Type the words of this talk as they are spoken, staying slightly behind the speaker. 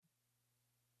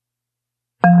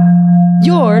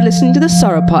You're listening to the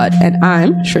Sauropod, and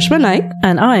I'm Shrishma Naik.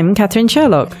 And I'm Catherine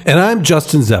Sherlock. And I'm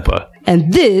Justin Zeppa.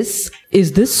 And this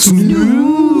is the Snooze.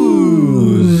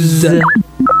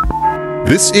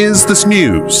 This is the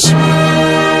Snooze.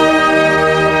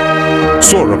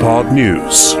 Sauropod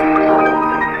News.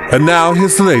 And now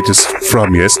here's the latest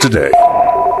from yesterday.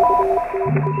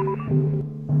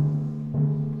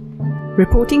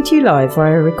 Reporting to you live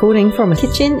via a recording from a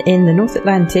kitchen in the North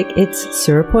Atlantic, it's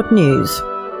Sauropod News.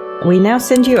 We now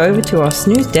send you over to our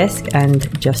snooze desk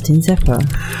and Justin Zeppa.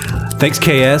 Thanks,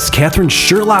 KS. Catherine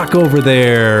Sherlock over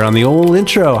there on the old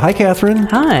intro. Hi, Catherine.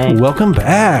 Hi. Welcome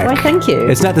back. Why, thank you.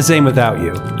 It's not the same without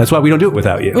you. That's why we don't do it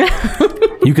without you.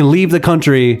 You can leave the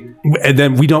country, and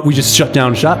then we just shut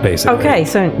down shop, basically. Okay,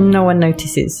 so no one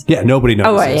notices. Yeah, nobody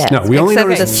notices. Oh, right, yeah. No, we only Except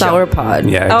notice the Sauropod.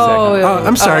 Yeah, exactly.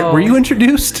 I'm sorry. Were you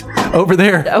introduced over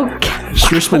there? Okay.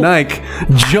 Shrish Naik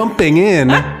jumping in.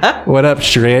 What up,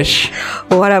 Shrish?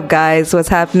 What up, guys? What's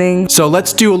happening? So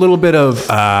let's do a little bit of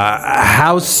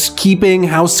housekeeping,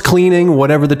 house cleaning,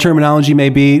 whatever the terminology may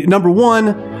be. Number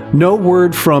one, no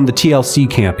word from the TLC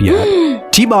camp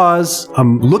yet. T-Boz,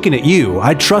 I'm looking at you.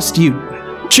 I trust you.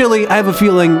 Chili, I have a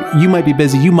feeling you might be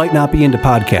busy. You might not be into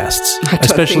podcasts,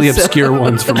 especially obscure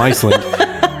ones from Iceland.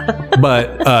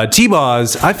 But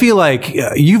T-Boz, I feel like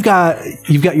you've got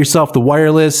yourself the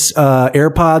wireless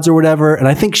AirPods or whatever, and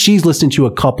I think she's listening to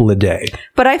a couple a day.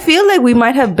 But I feel like we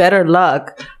might have better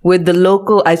luck with the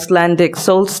local Icelandic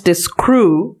solstice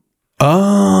crew.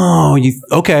 Oh,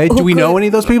 okay. Do we know any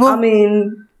of those people? I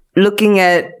mean, looking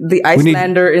at the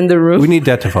Icelander in the room. We need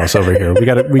Detafos over here. We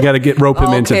got to rope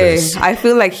him into this. I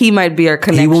feel like he might be our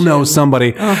connection. He will know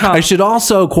somebody. I should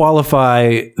also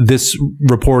qualify this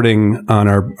reporting on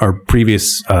our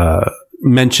previous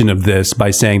mention of this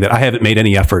by saying that I haven't made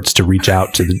any efforts to reach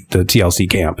out to the TLC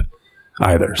camp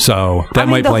either. So that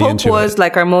might play into it. The hope was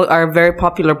like our very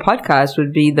popular podcast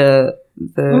would be the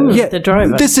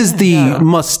driver. This is the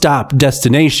must-stop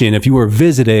destination if you were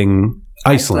visiting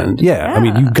Iceland. Yeah. I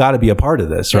mean, you got to be a part of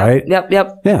this, right? Yep.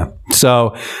 Yeah.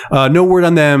 So, no word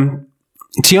on them.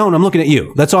 Tion, I'm looking at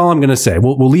you. That's all I'm going to say.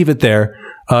 We'll leave it there.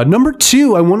 Number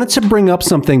two, I wanted to bring up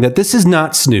something that this is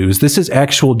not snooze. This is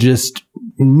actual just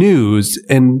news.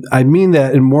 And I mean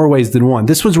that in more ways than one.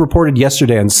 This was reported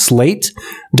yesterday on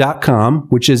Slate.com,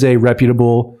 which is a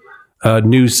reputable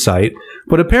news site.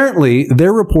 But apparently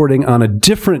they're reporting on a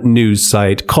different news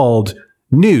site called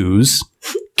News,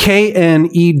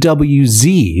 KNEWZ,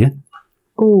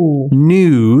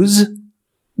 News,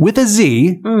 with a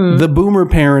Z, the Boomer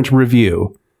Parent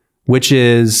Review, which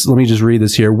is, let me just read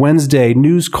this here. Wednesday,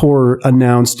 News Corp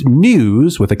announced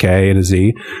News, with a K and a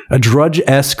Z, a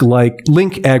Drudge-esque like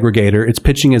link aggregator. It's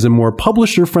pitching as a more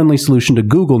publisher-friendly solution to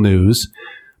Google News,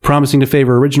 promising to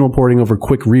favor original porting over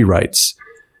quick rewrites.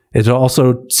 It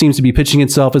also seems to be pitching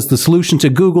itself as the solution to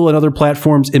Google and other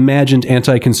platforms' imagined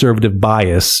anti-conservative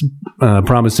bias,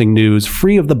 promising news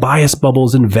free of the bias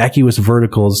bubbles and vacuous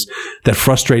verticals that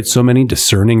frustrate so many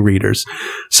discerning readers.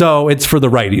 So it's for the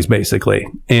righties, basically.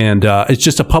 And it's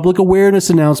just a public awareness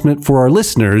announcement for our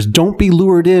listeners. Don't be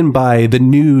lured in by the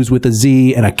news with a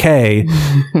Z and a K.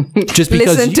 Just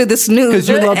because listen to the snooze. Because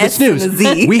you love the snooze.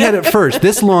 We had it first.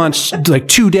 This launched like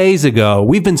 2 days ago.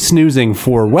 We've been snoozing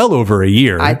for well over a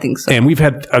year. I think so. And we've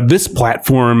had this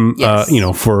platform,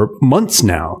 for months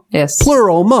now. Yes.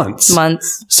 Plural months.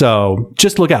 So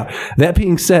just look out. That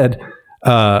being said,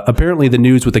 apparently the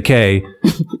news with a K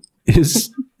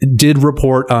did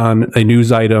report on a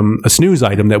snooze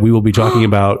item that we will be talking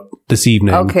about this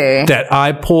evening. Okay. That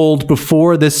I pulled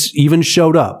before this even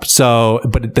showed up. So,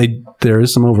 but there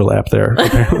is some overlap there,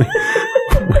 apparently.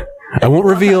 I won't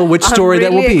reveal which story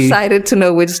that will be. I'm really excited to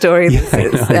know which story this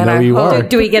is. I know you are.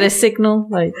 Do we get a signal?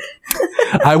 Like,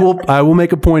 I will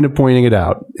make a point of pointing it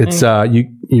out. It's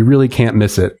you really can't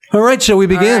miss it. All right, shall we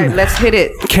begin? All right, let's hit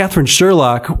it. Catherine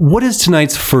Sherlock, what is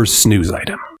tonight's first snooze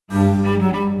item?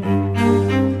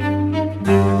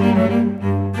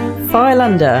 File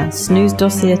under, snooze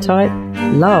dossier type,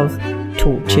 love,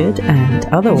 tortured and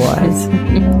otherwise.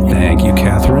 Thank you,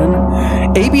 Catherine.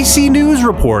 ABC News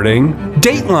reporting,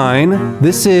 Dateline,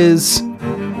 this is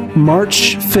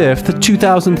March 5th,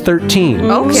 2013.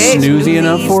 Okay. Snoozy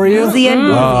enough for you? Snoozy and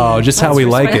Oh, just how we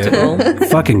like it.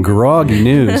 Fucking groggy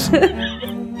news.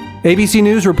 ABC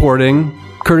News reporting,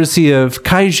 courtesy of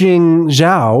Kaijing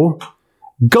Zhao,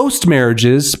 ghost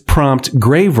marriages prompt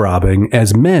grave robbing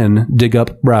as men dig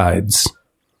up brides.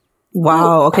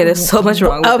 Wow. Okay, there's so much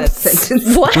wrong with that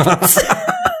sentence. What?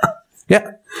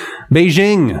 Yeah.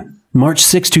 Beijing. March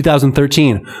 6,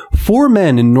 2013, 4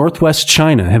 men in northwest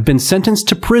China have been sentenced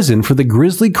to prison for the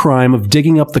grisly crime of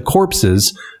digging up the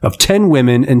corpses of 10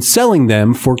 women and selling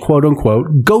them for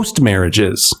quote-unquote ghost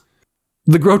marriages.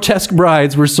 The grotesque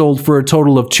brides were sold for a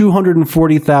total of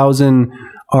 240,000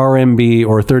 RMB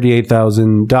or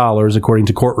 $38,000 according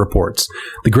to court reports.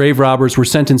 The grave robbers were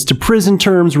sentenced to prison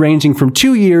terms ranging from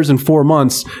 2 years and 4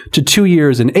 months to 2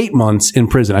 years and 8 months in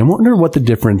prison. I wonder what the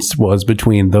difference was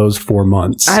between those 4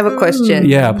 months. I have a question.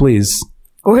 Yeah, please.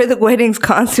 Were the weddings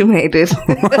consummated?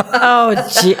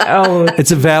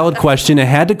 It's a valid question. It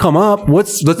had to come up.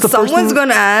 What's the first Someone's thing? going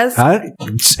to ask.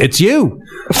 It's you.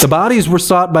 The bodies were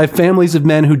sought by families of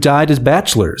men who died as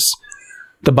bachelors.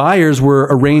 The buyers were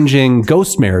arranging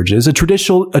ghost marriages, a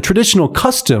traditional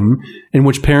custom in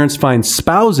which parents find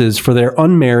spouses for their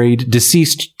unmarried,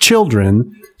 deceased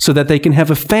children so that they can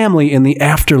have a family in the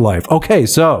afterlife. Okay,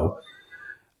 so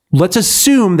let's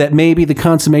assume that maybe the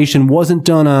consummation wasn't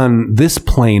done on this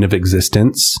plane of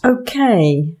existence.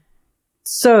 Okay.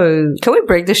 So, Can we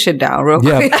break this shit down real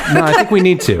quick? Yeah, no, I think we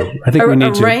need to.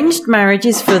 arranged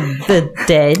marriages for the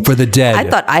dead. For the dead. I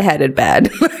thought I had it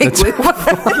bad. Well,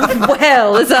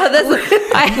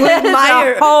 I had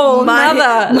a whole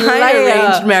nother my layer.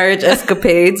 arranged marriage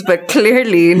escapades, but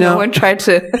clearly no one tried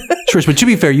to. Trish, but to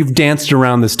be fair, you've danced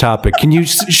around this topic. Can you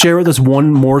share with us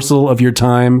one morsel of your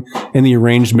time in the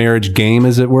arranged marriage game,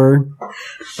 as it were?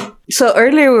 So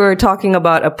earlier we were talking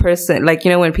about a person, like,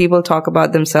 when people talk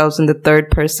about themselves in the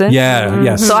third person. Yeah,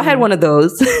 yes. So I had one of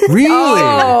those. Really?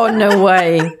 Oh, no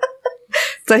way.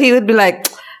 So he would be like,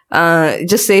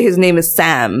 just say his name is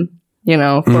Sam,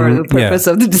 for the purpose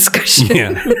of the discussion.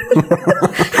 Yeah.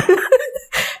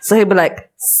 So he'd be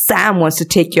like, Sam wants to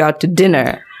take you out to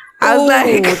dinner. I was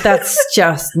like, that's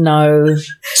just no.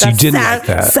 So you didn't like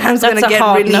that. Sam's That's gonna a get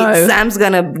hard really. no. Sam's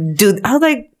gonna do. I was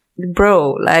like,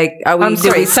 bro, like, are we? I'm do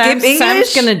sorry, we skip English?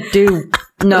 Sam's gonna do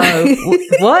no.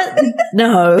 What?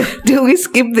 No. Do we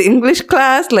skip the English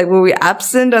class? Like, were we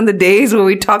absent on the days where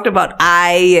we talked about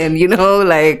I and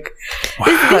like?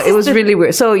 Wow. It was really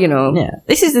weird. So Yeah,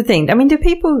 this is the thing. I mean, do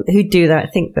people who do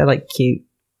that think they're like cute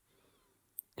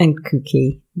and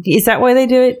kooky? Is that why they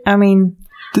do it? I mean,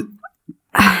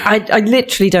 I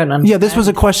literally don't understand. Yeah, this was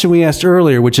a question we asked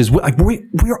earlier, which is like we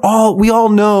all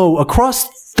know across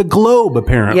the globe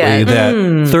apparently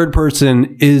that third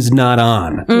person is not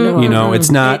on. It's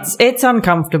not. It's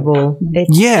uncomfortable.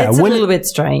 It's a little bit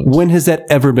strange. When has that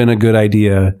ever been a good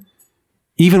idea?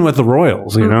 Even with the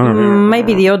royals,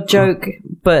 Maybe the odd joke,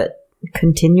 but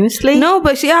continuously. no,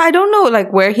 but I don't know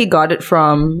like where he got it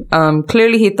from.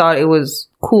 Clearly he thought it was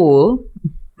cool.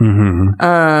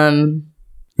 Mm-hmm.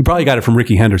 You probably got it from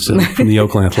Ricky Henderson from the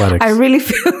Oakland Athletics. I really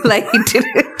feel like he did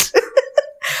it.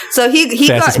 So he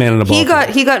Fastest man in the ball he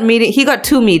got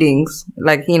 2 meetings.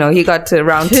 Like, he got to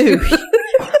round 2.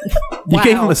 You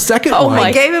gave him a second one.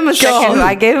 I gave him a second one.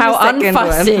 I gave him a second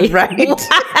unfussy. one. Right.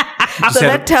 So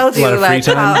that tells you like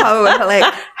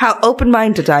how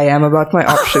open-minded I am about my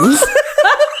options.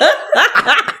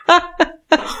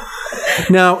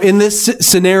 Now, in this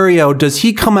scenario, does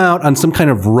he come out on some kind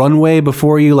of runway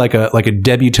before you, like a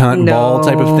debutante ball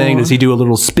type of thing? Does he do a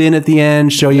little spin at the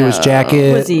end, show you his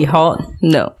jacket? Was he hot?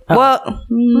 No. Oh. Well,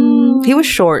 he was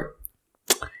short.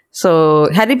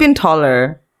 So had he been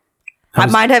taller, I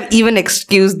might have even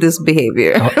excused this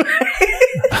behavior.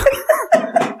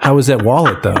 How was that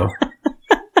wallet, though?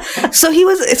 So he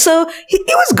was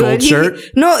good. Gold shirt?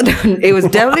 No, it was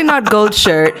definitely not gold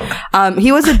shirt.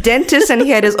 He was a dentist and he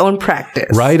had his own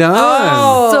practice. Right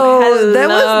on. So there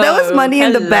was money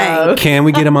in the bank. Can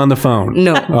we get him on the phone?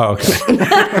 No. Oh, okay.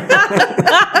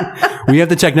 We have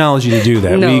the technology to do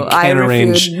that. No, we can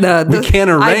arrange. We can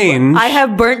I arrange.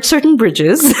 have burnt certain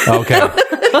bridges. Okay.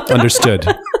 Understood.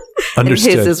 His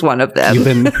is one of them. You've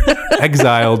been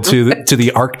exiled to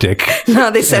the Arctic. No,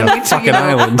 they sent me to fucking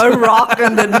island. a rock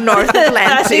on the North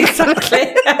Atlantic.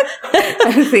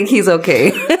 I think he's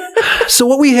okay. So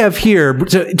what we have here,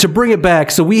 to bring it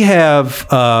back, so we have,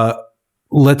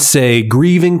 let's say,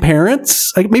 grieving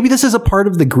parents. Like maybe this is a part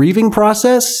of the grieving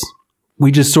process.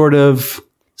 We just sort of...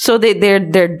 So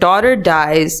their daughter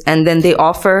dies, and then they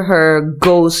offer her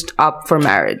ghost up for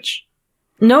marriage.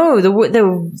 No,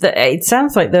 it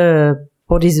sounds like the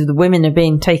bodies of the women are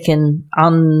being taken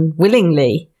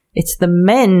unwillingly. It's the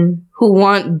men who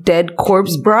want dead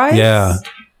corpse brides. Yeah.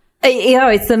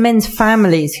 It's the men's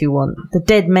families who want the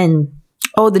dead men.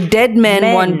 Oh, the dead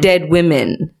men want dead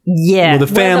women. Yeah. Well, the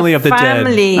family of the dead.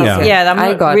 Yeah,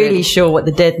 I'm not really sure what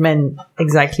the dead men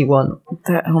exactly want.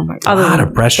 Oh my God. Other A lot than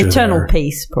of pressure eternal there.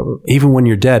 peace, probably. Even when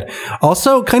you're dead.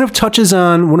 Also, kind of touches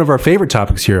on one of our favorite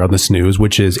topics here on the snooze,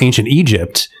 which is ancient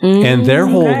Egypt and their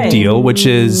whole Okay. deal, which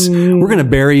is we're going to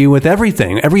bury you with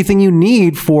everything you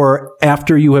need for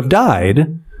after you have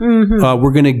died.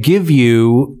 We're going to give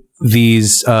you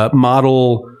these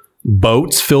model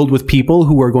boats filled with people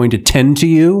who are going to tend to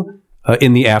you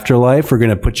in the afterlife. We're going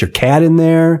to put your cat in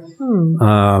there.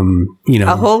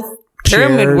 A whole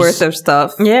pyramid chairs. worth of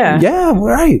stuff. Yeah. Yeah,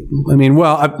 right. I mean,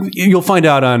 you'll find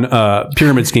out on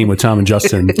Pyramid Scheme with Tom and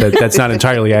Justin that that's not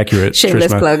entirely accurate.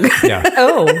 Shameless Trishma. plug. Yeah.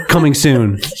 Oh, Coming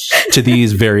soon to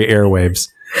these very airwaves.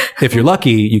 If you're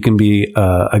lucky, you can be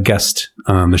a guest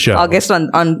on the show. I'll guess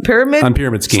on Pyramid. On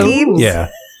Pyramid Scheme. Schemes? Yeah.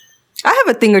 I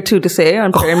have a thing or two to say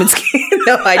on Pyramid Scheme.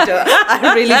 No, I don't.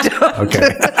 I really don't. Okay.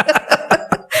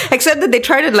 Except that they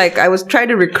tried to I was trying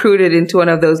to recruit it into one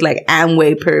of those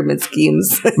Amway pyramid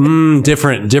schemes.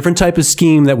 Different type of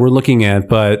scheme that we're looking at,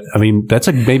 but I mean, that's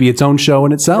maybe its own show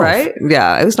in itself. Right?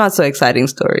 Yeah. It was not so exciting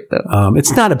story though.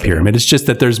 It's not a pyramid. It's just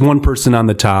that there's one person on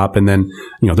the top, and then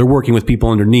they're working with people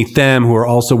underneath them who are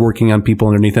also working on people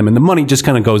underneath them, and the money just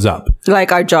kind of goes up.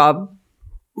 Like our job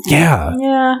Yeah.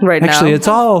 yeah. right Actually, now. it's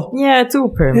all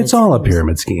pyramid. it's all a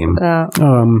pyramid scheme.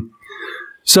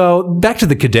 So back to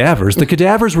the cadavers. The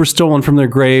cadavers were stolen from their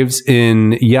graves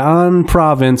in Yan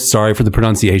province. Sorry for the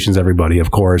pronunciations, everybody, of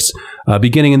course.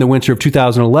 Beginning in the winter of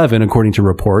 2011, according to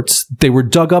reports. They were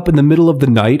dug up in the middle of the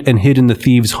night and hid in the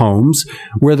thieves' homes,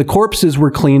 where the corpses were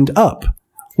cleaned up.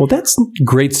 Well, that's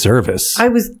great service. I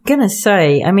was going to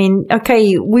say, I mean,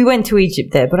 okay, we went to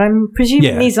Egypt there, but I'm presuming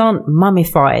Yeah. these aren't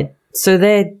mummified. So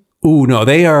they're Ooh, no,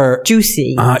 they are...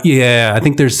 juicy. yeah, I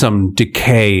think there's some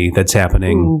decay that's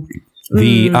happening.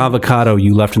 The avocado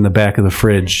you left in the back of the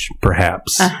fridge,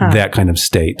 perhaps. That kind of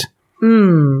state.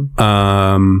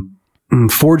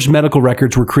 Forged medical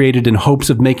records were created in hopes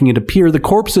of making it appear the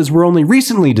corpses were only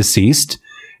recently deceased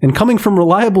and coming from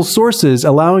reliable sources,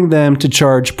 allowing them to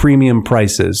charge premium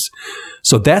prices.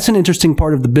 So that's an interesting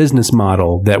part of the business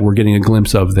model that we're getting a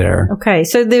glimpse of there. Okay,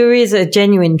 so there is a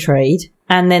genuine trade,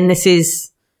 and then this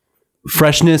is...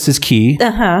 Freshness is key.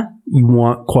 You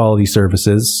want quality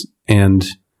services and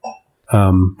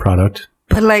product.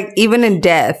 But even in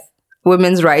death,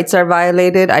 women's rights are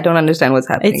violated. I don't understand what's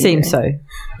happening. It seems so.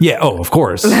 Yeah. Oh, of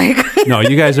course. No,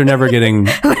 you guys are never getting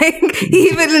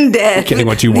Even in death, getting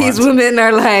what you these want. women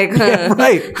are like,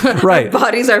 Right.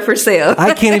 bodies are for sale.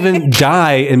 I can't even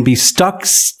die and be stuck,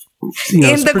 In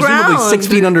the presumably ground. 6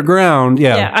 feet underground.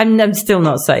 Yeah. Yeah, I'm still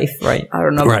not safe, right? I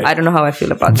don't know. Right. I don't know how I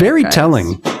feel about Very that, guys.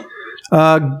 telling.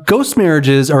 Ghost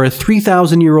marriages are a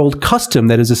 3,000-year-old custom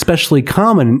that is especially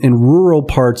common in rural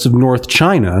parts of North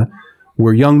China,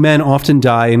 where young men often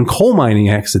die in coal mining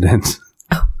accidents.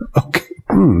 Okay.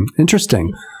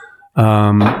 Interesting.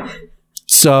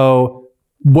 So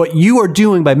what you are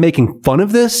doing by making fun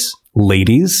of this,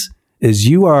 ladies, is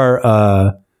you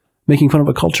are making fun of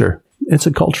a culture. It's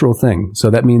a cultural thing. So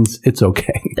that means it's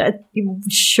okay.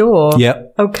 Sure.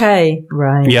 Yep. Okay.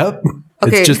 Right. Yep.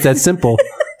 Okay. It's just that simple.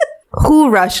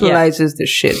 Who rationalizes this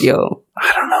shit, yo?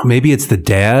 I don't know. Maybe it's the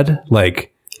dad.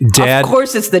 Dad. Of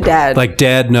course, it's the dad.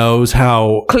 Dad knows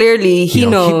how. Clearly, he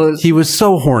knows. He was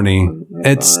so horny.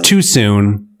 It's too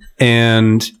soon.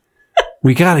 And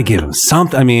we got to give him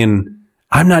something. I mean,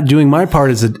 I'm not doing my part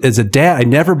as a dad. I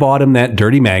never bought him that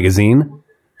dirty magazine.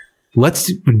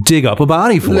 Let's dig up a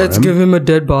body for him. him a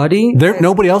dead body.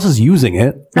 Nobody else is using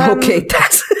it. Okay,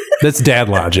 That's dad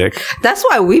logic. that's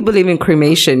why we believe in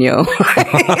cremation, yo.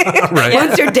 Right.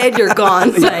 Once you're dead, you're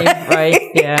gone. Same, right.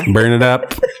 Yeah. Burn it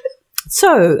up.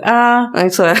 So,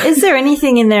 That's why- is there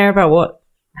anything in there about what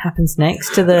happens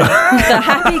next to the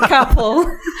happy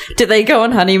couple? Do they go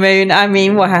on honeymoon? I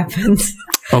mean, what happens?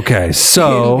 Okay,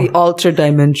 so the altered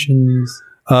dimensions.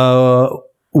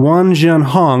 Wan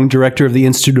Jianhong, director of the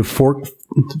Institute of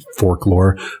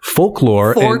Folklore.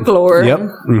 Folklore.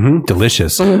 Yep.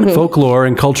 Delicious. Folklore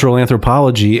and Cultural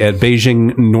Anthropology at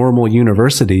Beijing Normal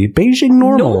University. Beijing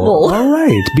Normal. Normal. All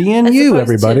right. BNU,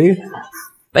 everybody.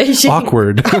 Beijing.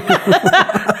 Awkward.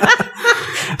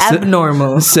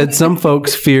 Abnormal. Said some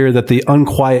folks fear that the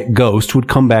unquiet ghost would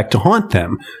come back to haunt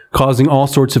them, causing all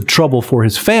sorts of trouble for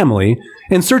his family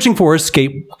and searching for a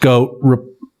scapegoat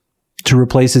to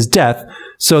replace his death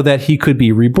so that he could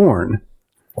be reborn.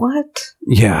 What?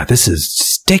 Yeah, this is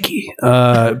sticky.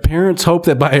 Parents hope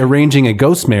that by arranging a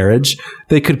ghost marriage,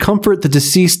 they could comfort the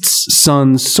deceased's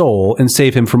son's soul and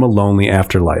save him from a lonely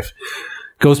afterlife.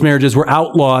 Ghost marriages were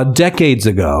outlawed decades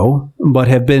ago, but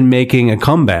have been making a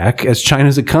comeback as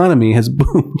China's economy has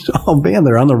boomed. Oh man,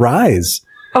 they're on the rise.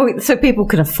 Oh, so people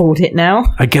can afford it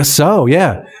now. I guess so.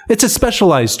 Yeah, it's a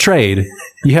specialized trade.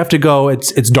 You have to go.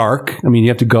 It's dark. I mean, you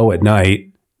have to go at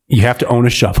night. You have to own a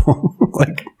shovel.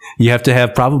 Like you have to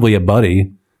have probably a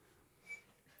buddy.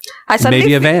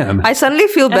 Maybe a van. I suddenly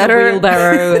feel And better. a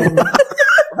wheelbarrow.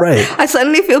 Right. I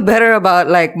suddenly feel better about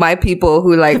like my people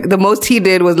who like the most he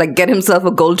did was like get himself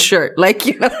a gold shirt. Like,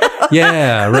 you know.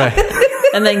 Yeah. Right.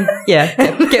 And then,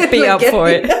 get beat up for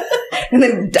it. And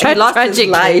then he lost his Tragically.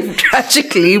 life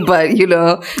tragically, but you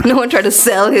know, no one tried to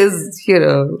sell his, you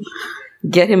know,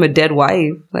 get him a dead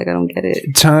wife. Like, I don't get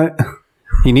it.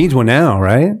 He needs one now,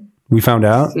 right? We found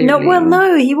out. No, well,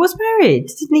 no, he was married,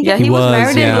 didn't he? Yeah, he was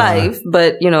married yeah. in life,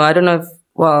 but you know, I don't know if.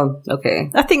 Well, okay.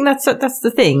 I think that's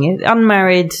the thing.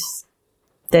 Unmarried,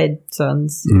 dead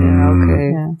sons.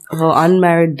 Okay. Yeah. Oh,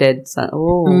 unmarried dead son.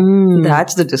 Oh,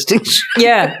 that's the distinction.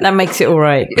 Yeah, that makes it all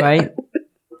right, right?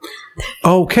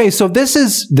 Okay, so this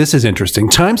is interesting.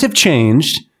 Times have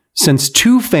changed since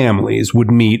two families would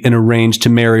meet and arrange to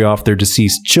marry off their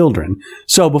deceased children.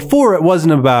 So before it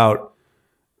wasn't about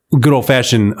good old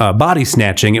fashioned body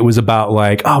snatching. It was about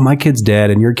like, oh, my kid's dead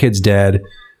and your kid's dead.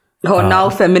 Oh, now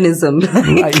feminism.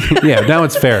 Yeah, now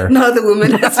it's fair. Now the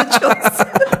woman has a choice.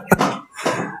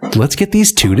 Let's get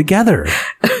these two together.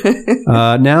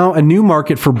 Now a new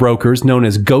market for brokers known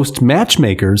as ghost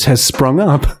matchmakers has sprung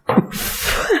up.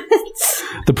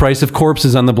 The price of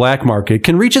corpses on the black market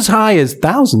can reach as high as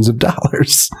thousands of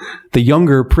dollars. The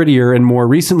younger, prettier, and more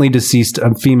recently deceased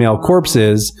a female corpse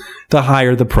is, the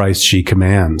higher the price she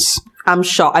commands. I'm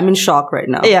shocked. I'm in shock right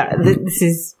now. Yeah, this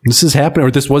is happening,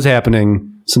 or this was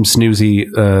happening some snoozy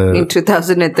in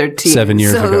 2013. 7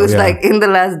 years ago. So it was yeah. like in the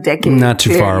last decade. Not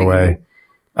too far clearly. away.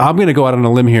 I'm going to go out on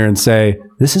a limb here and say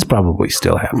this is probably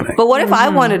still happening. But what if I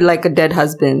wanted like a dead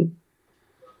husband?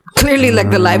 Clearly,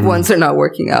 like the live ones are not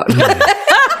working out.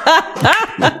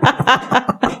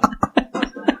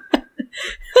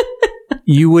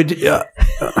 You would, yeah,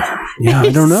 I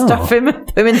don't know. Stuff him,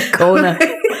 put him in the corner.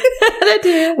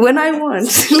 When I want.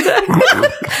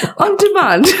 On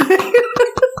demand.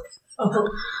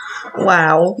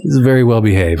 Wow. He's very well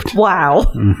behaved. Wow.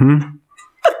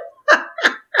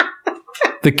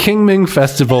 The Qingming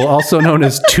Festival, also known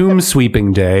as Tomb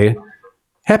Sweeping Day.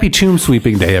 Happy Tomb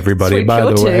Sweeping Day, everybody, Sweep by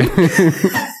your the way.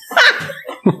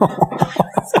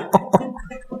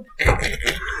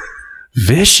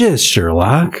 Vicious,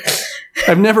 Sherlock.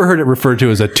 I've never heard it referred to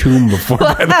as a tomb before,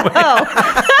 by the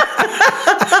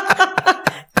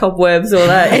way. Cobwebs, all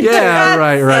that. Yeah,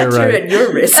 right. You're at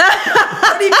your risk.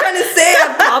 What are you trying to say?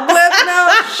 I'm cobweb now?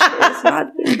 It's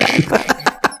not been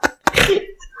that.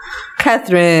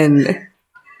 Catherine.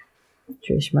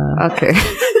 Trishma. Okay.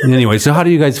 Anyway, so how do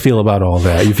you guys feel about all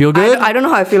that? You feel good? I don't know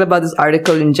how I feel about this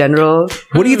article in general.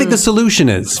 What do you think the solution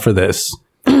is for this?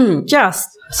 Just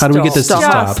How do we get this to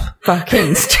Just stop?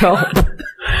 fucking stop.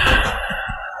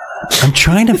 I'm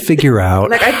trying to figure out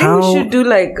Like, I think how... we should do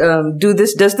like, do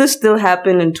this. Does this still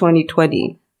happen in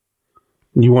 2020?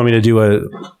 You want me to do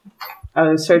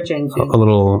a Search engine.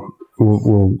 little...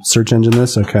 We'll search engine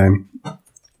this? Okay.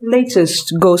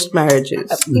 Latest ghost marriages.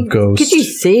 Ghost. Could you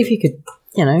see if you could,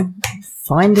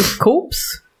 find a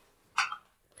corpse?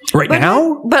 Right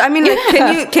now? But I mean,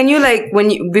 like, can you like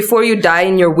before you die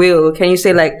in your will, can you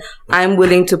say like, I'm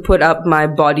willing to put up my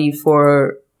body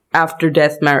for after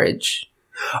death marriage?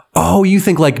 Oh, you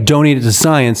think like donate it to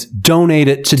science, donate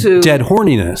it to dead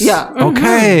horniness. Yeah.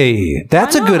 Okay.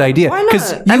 That's a good idea. Why not?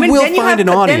 Because you will then find an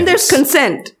audience. Then there's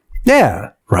consent,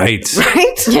 Yeah. Right.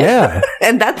 right? Yeah.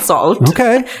 And that's solved.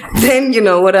 Okay. Then,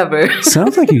 whatever.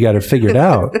 Sounds like you got it figured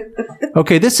out.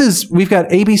 Okay, we've got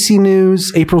ABC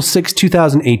News, April 6,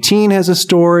 2018 has a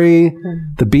story.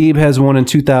 The Beeb has one in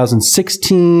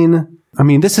 2016. I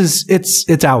mean,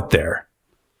 it's out there.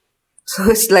 So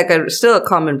it's like still a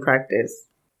common practice.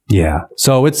 Yeah.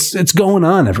 So it's going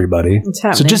on, everybody. It's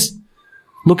happening. So just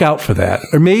look out for that.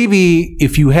 Or maybe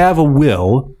if you have a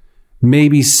will,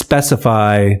 maybe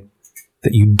specify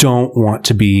that you don't want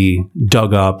to be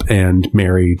dug up and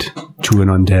married to an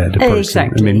undead person.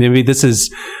 Exactly. I mean, maybe this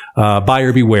is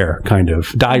buyer beware, kind of.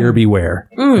 Dyer beware.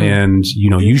 And,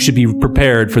 you should be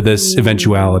prepared for this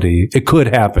eventuality. It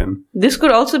could happen. This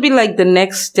could also be like the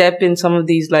next step in some of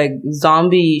these like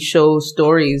zombie show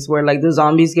stories where like the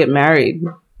zombies get married.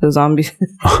 The zombies.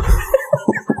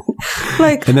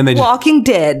 Like, And then they just- Walking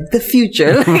Dead, the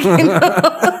future. Like,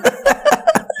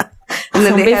 and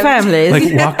then Zombie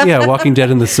families. Like, Walking Dead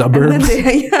in the suburbs. and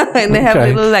they have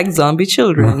Okay. little like zombie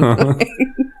children.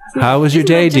 How was your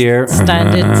day, dear?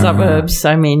 Standard suburbs.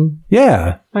 I mean,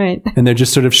 Yeah. right. And they're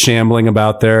just sort of shambling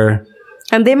about their...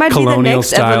 And they might be the Colonial next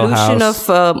style evolution house.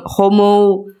 of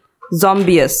Homo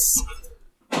zombius.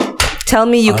 Tell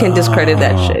me you can discredit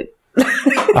that shit.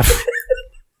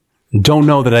 Don't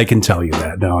know that I can tell you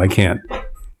that. No, I can't.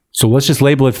 So let's just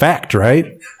label it fact,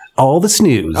 right? All the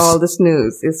snooze. All the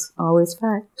snooze is always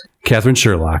fact. Catherine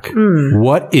Sherlock,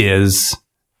 what is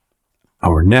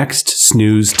our next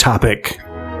snooze topic?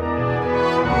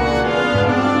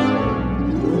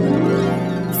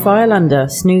 File under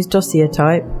snooze dossier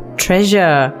type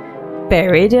treasure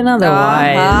buried in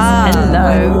otherwise.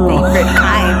 Hello. Favorite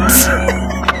kinds.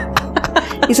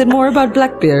 Is it more about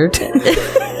Blackbeard?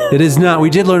 It is not. We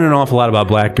did learn an awful lot about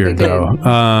Blackbeard, though.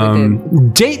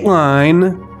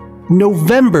 Dateline,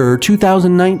 November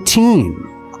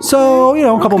 2019. So,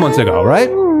 a couple months ago, right?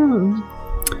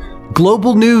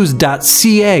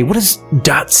 Globalnews.ca. What is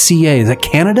 .ca? Is that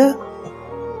Canada?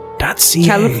 .ca.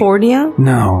 California?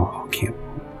 No, can't.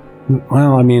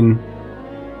 Well, I mean,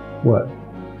 what?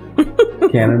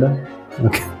 Canada?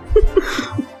 Okay.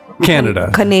 Canada.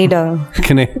 Canada.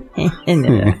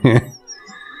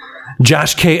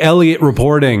 Josh K. Elliott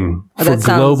reporting for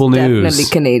Global News.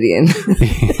 Definitely Canadian.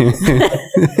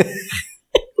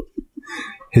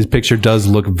 His picture does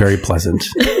look very pleasant.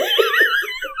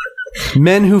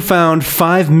 Men who found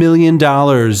 $5 million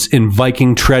in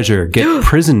Viking treasure get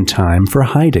prison time for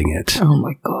hiding it. Oh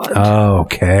my God.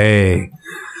 Okay.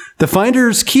 The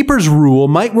finders keepers rule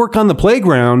might work on the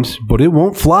playground, but it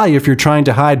won't fly if you're trying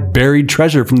to hide buried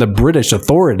treasure from the British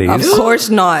authorities. Of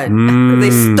course not. They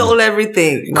stole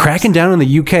everything. Cracking down in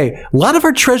the UK. A lot of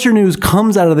our treasure news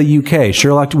comes out of the UK.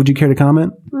 Sherlock, would you care to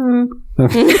comment? All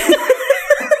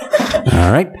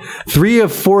right. 3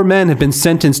 of 4 men have been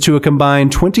sentenced to a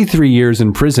combined 23 years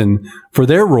in prison for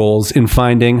their roles in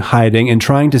finding, hiding, and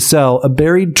trying to sell a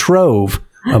buried trove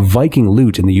of Viking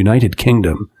loot in the United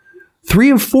Kingdom.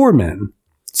 3 of 4 men.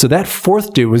 So that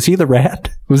 4th dude, was he the rat?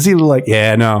 Was he like,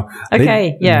 yeah, no.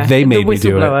 Okay, They made me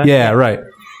do it. Yeah, right.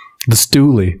 The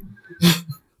stoolie.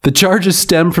 The charges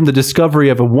stem from the discovery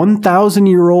of a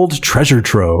 1,000-year-old treasure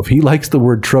trove. He likes the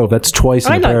word trove. That's twice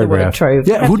in a paragraph. The word trove.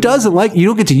 Yeah, who doesn't like? You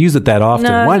don't get to use it that often.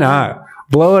 No, Why not?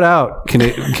 Blow it out,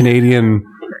 Canadian.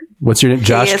 What's your name?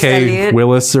 Josh K. Elliott.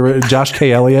 Willis or Josh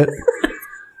K. Elliott.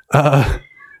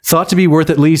 Thought to be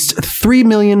worth at least £3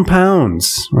 million or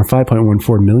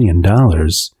 $5.14 million.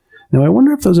 Now, I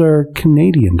wonder if those are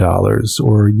Canadian dollars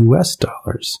or US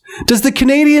dollars. Does the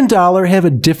Canadian dollar have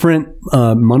a different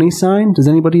money sign? Does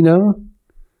anybody know?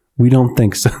 We don't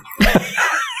think so.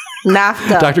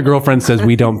 NAFTA. Dr. Girlfriend says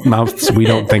we don't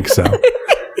think so.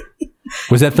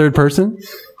 Was that third person?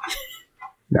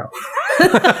 No.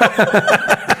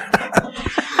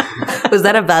 Was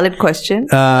that a valid question?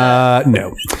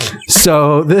 No.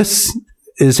 So this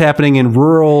is happening in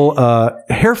rural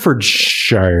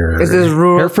Herefordshire. Is this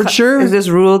rural? Herefordshire? Is this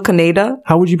rural Canada?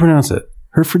 How would you pronounce it?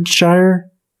 Herefordshire?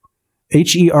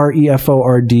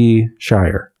 Hereford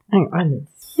Shire. Hang on.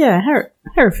 Yeah,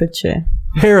 Herefordshire.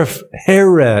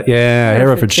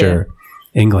 Herefordshire.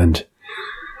 England.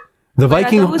 The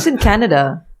Viking. I thought it was in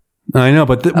Canada. I know,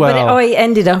 but it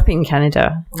ended up in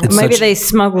Canada. Maybe they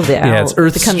smuggled it out. Yeah, it's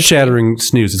earth-shattering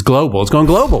snooze. It's global. It's gone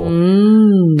global.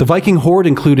 The Viking hoard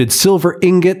included silver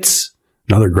ingots,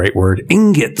 another great word,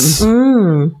 ingots,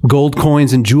 gold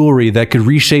coins, and jewelry that could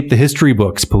reshape the history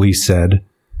books, police said.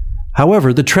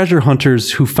 However, the treasure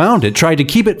hunters who found it tried to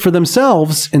keep it for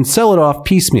themselves and sell it off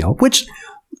piecemeal, which,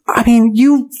 I mean,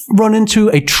 you run into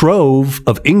a trove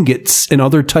of ingots and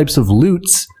other types of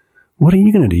loots. What are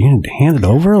you going to do? You're going to hand it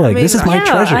over? This is my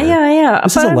treasure. Yeah.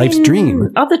 This is a life's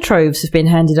dream. Other troves have been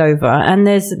handed over, and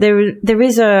there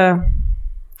is a.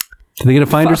 Do they get a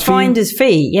finder's fee? Finder's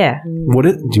fee, yeah.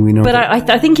 Do we know? But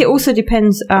I think it also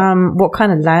depends what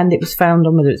kind of land it was found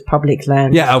on, whether it's public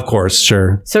land. Yeah, of course,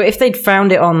 sure. So if they'd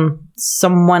found it on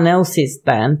someone else's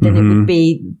land, then it would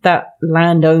be that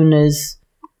landowner's.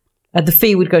 The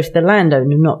fee would go to the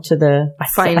landowner, not to the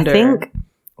finder. I think,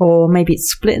 or maybe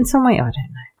it's split in some way. I don't know.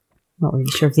 Not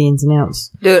really sure of the ins and outs.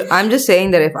 Dude, I'm just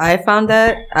saying that if I found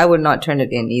that, I would not turn it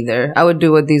in either. I would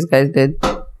do what these guys did.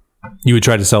 You would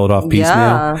try to sell it off piecemeal?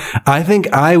 Yeah. I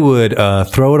think I would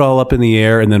throw it all up in the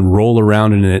air and then roll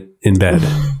around in it in bed.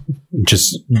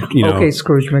 Just, Okay,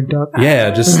 Scrooge McDuck.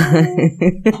 Yeah, just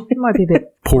It might be a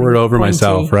bit pour it over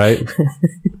myself, right?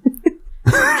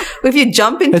 If you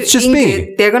jump into It's just ingot,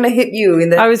 me. they're going to hit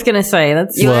you. I was going to say,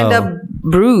 that's... You end up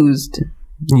bruised.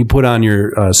 You put on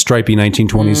your stripy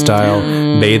 1920s style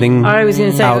bathing I was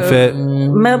going to say outfit.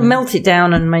 Melt it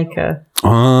down and make a...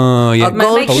 Oh, yeah.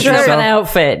 Make Make sure of an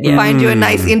outfit. Yeah. Find you a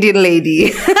nice Indian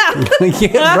lady.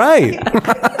 Yeah, right.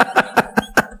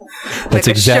 That's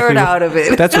Make a shirt out of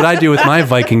it. That's what I do with my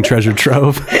Viking treasure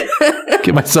trove.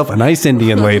 Get myself a nice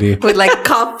Indian lady. With like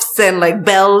cuffs and like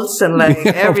belts and like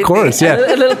everything. Of course, yeah.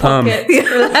 A little pocket.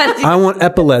 I want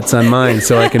epaulets on mine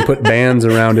so I can put bands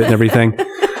around it and everything.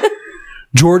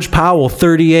 George Powell,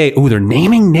 38. Oh, they're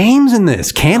naming names in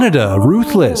this. Canada,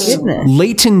 ruthless. Goodness.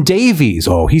 Leighton Davies.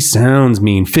 Oh, he sounds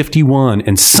mean. 51.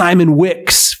 And Simon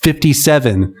Wicks,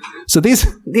 57. So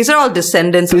these are all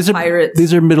descendants of pirates.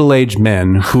 These are middle-aged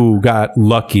men who got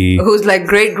lucky. Whose like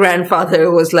great grandfather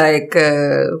was like,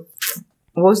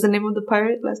 what was the name of the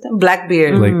pirate last time?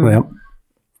 Blackbeard. Yep.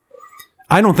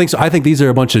 I don't think so. I think these are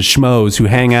a bunch of schmoes who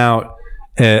hang out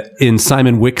in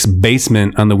Simon Wick's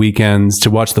basement on the weekends to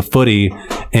watch the footy,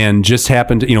 and just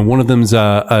happened to, one of them's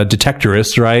a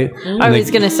detectorist, right? I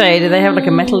was going to say, do they have like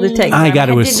a metal detector? I got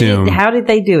to assume. How did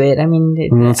they do it? I mean,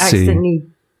 Let's see.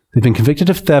 They've been convicted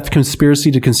of theft,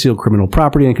 conspiracy to conceal criminal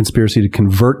property, and conspiracy to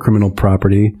convert criminal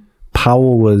property.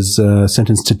 Powell was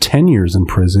sentenced to 10 years in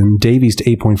prison, Davies to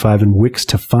 8.5, and Wicks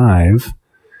to 5.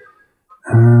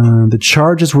 The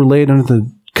charges were laid under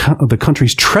the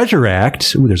country's Treasure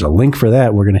Act. Ooh, there's a link for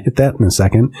that. We're going to hit that in a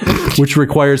second, which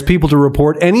requires people to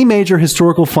report any major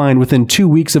historical find within 2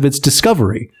 weeks of its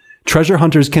discovery. Treasure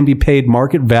hunters can be paid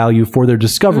market value for their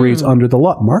discoveries under the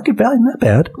law. Market value, not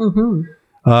bad. Mm-hmm.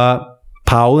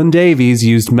 Powell and Davies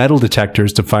used metal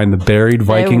detectors to find the buried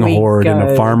Viking hoard in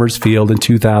a farmer's field in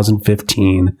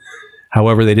 2015.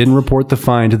 However, they didn't report the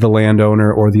find to the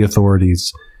landowner or the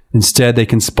authorities. Instead, they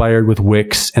conspired with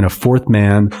Wicks and a fourth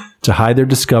man to hide their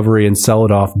discovery and sell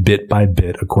it off bit by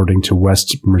bit, according to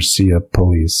West Mercia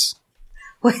police.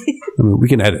 I mean, we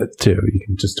can edit too. You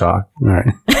can just talk. All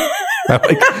right.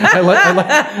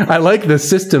 I like the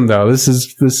system though. This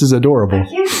is adorable. I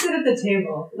can't sit at the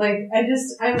table. Like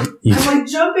I'm like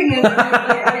jumping in.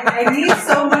 I need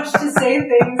so much to say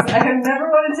things. I have never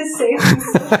wanted to say things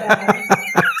so bad.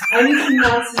 I need to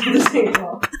not sit at the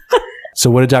table. So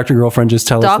what did Dr. Girlfriend just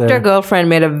tell us there? Dr. Girlfriend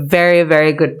made a very,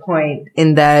 very good point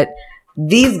in that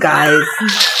these guys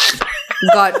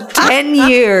got 10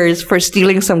 years for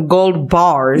stealing some gold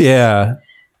bars. Yeah.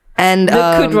 And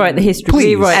could write the history.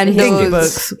 Please. Rewrite and the history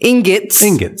those books.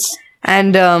 Ingots.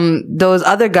 And those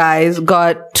other guys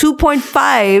got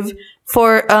 2.5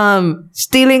 for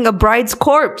stealing a bride's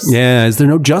corpse. Yeah, is there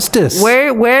no justice?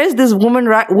 Where is this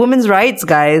women's rights,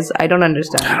 guys? I don't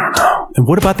understand. I don't know. And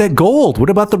what about that gold? What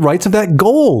about the rights of that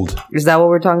gold? Is that what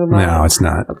we're talking about? No, it's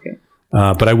not. Okay.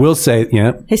 But I will say,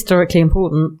 yeah. Historically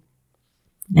important.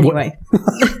 Anyway.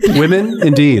 Women,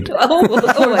 indeed. Gold.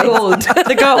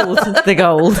 The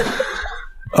gold.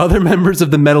 Other members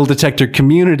of the metal detector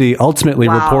community ultimately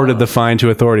reported the find to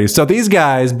authorities. So these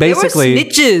guys basically... They were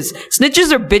snitches.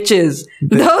 Snitches are bitches.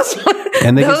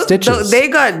 And they get stitches. They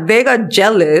got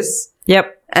jealous.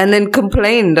 Yep. And then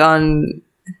complained on...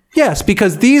 Yes,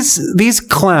 because these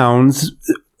clowns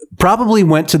probably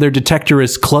went to their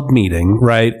detectorist club meeting,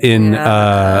 right, in,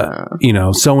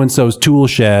 so-and-so's tool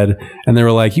shed, and they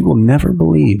were like, you will never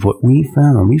believe what we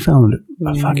found. We found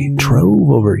a fucking trove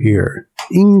over here.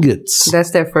 Ingots.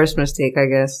 That's their first mistake, I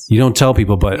guess. You don't tell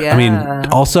people, but, I mean,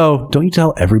 also, don't you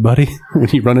tell everybody when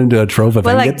you run into a trove of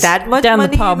ingots? But, like, that much down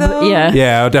money, the pub, though? yeah.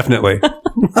 Yeah, definitely.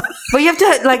 But you have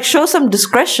to, like, show some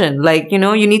discretion. Like, you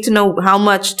need to know how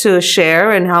much to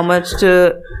share and how much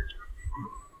to...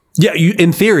 Yeah,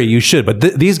 in theory, you should. But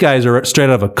these guys are straight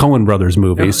out of a Coen Brothers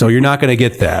movie, so you're not going to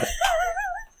get that.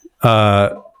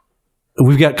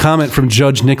 We've got comment from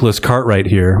Judge Nicholas Cartwright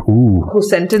here. Ooh. Who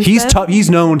sentenced He's them? tough. He's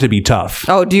known to be tough.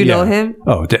 Oh, do you know him?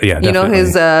 Oh, yeah, definitely. You know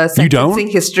his sentencing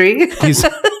history?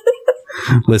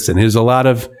 Listen, there's a lot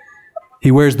of...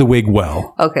 He wears the wig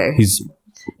well. Okay.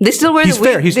 They still wear the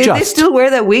wig. Fair. He's just. They still wear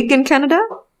that wig in Canada?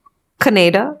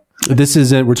 Canada? This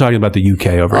isn't... We're talking about the UK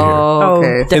over here. Oh,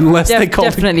 okay. Unless they call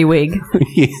definitely wig.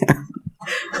 Yeah.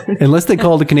 Unless they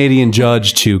called a Canadian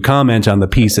judge to comment on the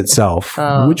piece itself,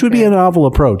 which would be a novel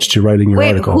approach to writing your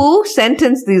article. Who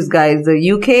sentenced these guys?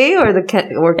 The UK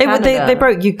or Canada? They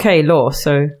broke UK law,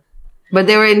 so... But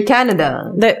they were in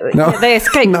Canada. They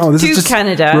escaped this to is just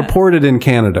Canada. Reported in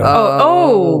Canada.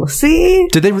 Oh, see?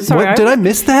 Did they? Sorry, did I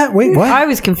miss that? Wait, what? I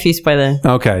was confused by that.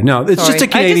 Okay, no, it's just a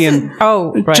Canadian.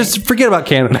 Right. Just forget about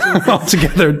Canada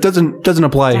altogether. It doesn't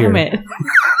apply Damn here. it.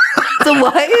 So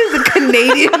why is the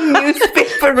Canadian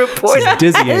newspaper reporting? It's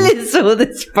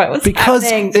dizzying.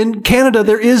 Because in Canada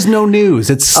there is no news.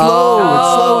 It's slow.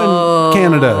 It's slow in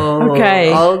Canada.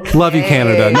 Okay. Love you,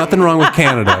 Canada. Nothing wrong with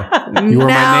Canada. You are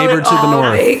my neighbor to the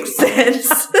north. Makes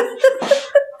sense.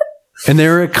 And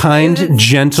they're a kind,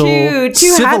 gentle,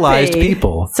 civilized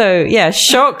people. So yeah,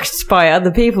 shocked by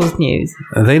other people's news.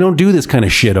 They don't do this kind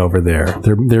of shit over there.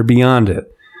 They're beyond it.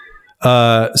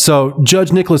 So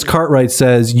Judge Nicholas Cartwright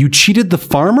says, you cheated the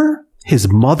farmer,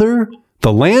 his mother,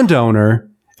 the landowner,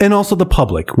 and also the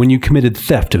public when you committed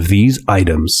theft of these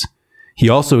items. He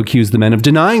also accused the men of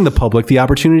denying the public the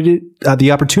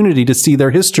opportunity to see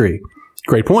their history.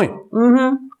 Great point.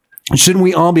 Mm-hmm. Shouldn't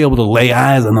we all be able to lay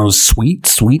eyes on those sweet,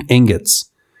 sweet ingots?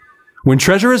 When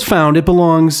treasure is found, it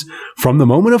belongs from the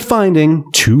moment of finding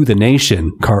to the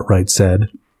nation, Cartwright said.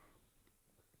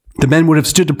 The men would have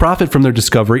stood to profit from their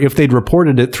discovery if they'd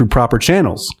reported it through proper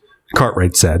channels,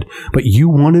 Cartwright said. But you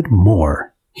wanted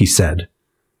more, he said.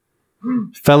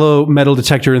 Fellow metal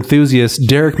detector enthusiast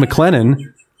Derek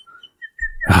McLennan,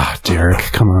 Derek,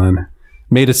 come on,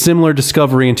 made a similar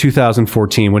discovery in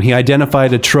 2014 when he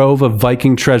identified a trove of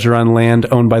Viking treasure on land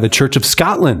owned by the Church of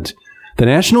Scotland. The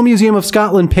National Museum of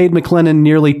Scotland paid McLennan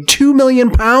nearly £2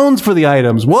 million for the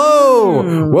items.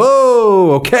 Whoa!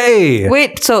 Whoa! Okay.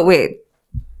 Wait.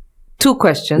 2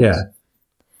 questions. Yeah.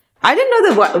 I didn't know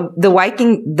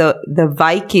that the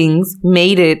Vikings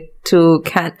made it to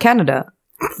Canada.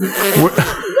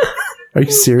 Are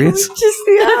you serious?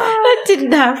 That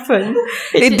didn't happen.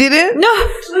 It didn't? No.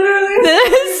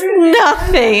 There's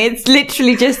nothing. It's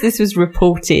literally just this was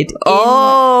reported.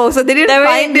 So they didn't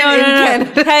find it in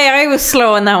Canada. Hey, I was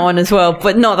slow on that one as well,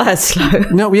 but not that slow.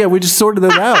 No, yeah, we just sorted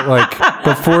it out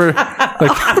before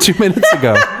 2 minutes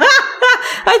ago.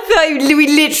 I thought we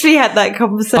literally had that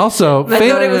conversation. Also, I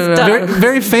thought it was done.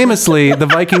 Very famously, the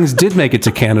Vikings did make it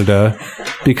to Canada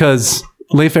because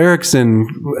Leif Erikson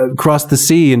crossed the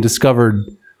sea and discovered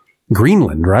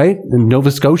Greenland, right? And Nova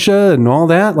Scotia and all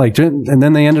that. And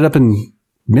then they ended up in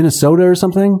Minnesota or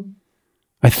something.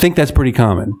 I think that's pretty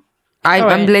common.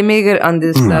 I'm blaming it on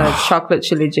this chocolate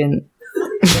chili gin.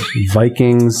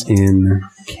 Vikings in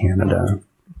Canada.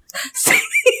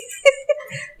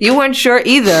 You weren't sure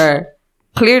either.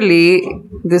 Clearly,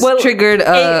 this triggered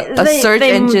a search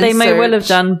engine. They may well have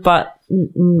done, but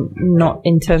not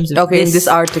in terms of in this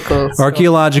article.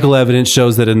 Archaeological evidence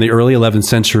shows that in the early 11th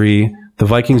century, the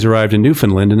Vikings arrived in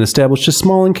Newfoundland and established a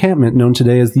small encampment known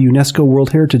today as the UNESCO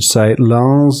World Heritage Site,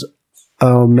 L'Anse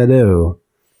au Meadow.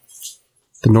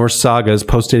 The Norse sagas,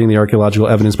 postdating the archaeological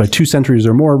evidence by 2 centuries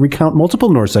or more, recount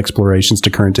multiple Norse explorations to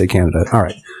current-day Canada. All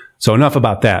right, so enough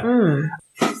about that.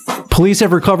 Police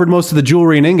have recovered most of the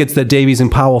jewelry and ingots that Davies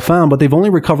and Powell found, but they've only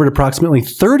recovered approximately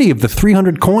 30 of the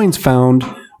 300 coins found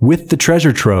with the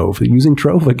treasure trove. Using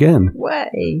trove again.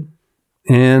 Way.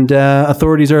 And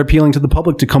authorities are appealing to the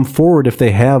public to come forward if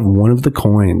they have one of the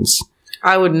coins.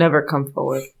 I would never come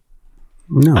forward.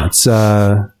 No, it's...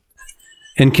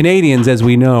 and Canadians, as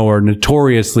we know, are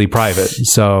notoriously private,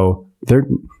 so they're...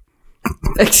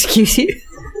 Excuse you?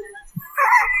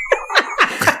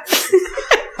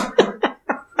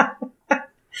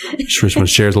 Shrishma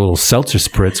shares a little seltzer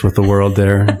spritz with the world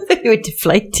there. You were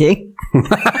deflating.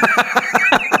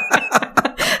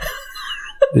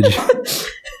 Did you?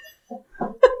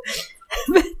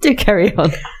 Do carry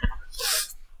on.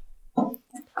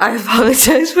 I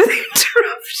apologize for the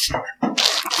interruption.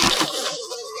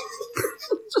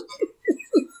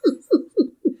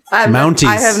 Mounties.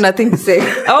 I have nothing to say.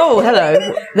 Oh, hello.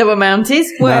 There were Mounties?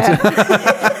 Where?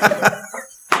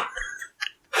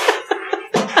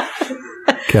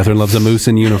 Catherine loves a moose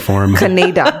in uniform.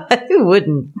 Canada. Who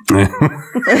wouldn't?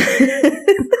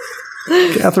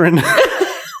 Catherine.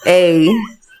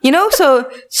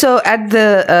 So at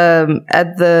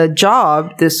the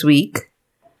job this week,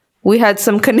 we had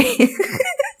some Canadians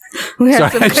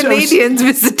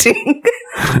visiting.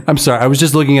 I'm sorry. I was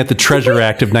just looking at the Treasure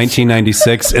Act of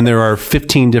 1996, and there are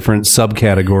 15 different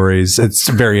subcategories. It's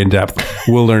very in depth.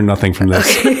 We'll learn nothing from this.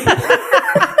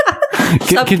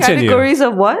 Subcategories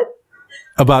of what?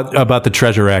 About the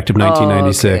Treasure Act of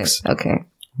 1996. Okay.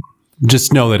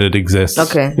 Just know that it exists.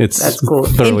 Okay. That's cool.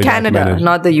 In Canada, documented.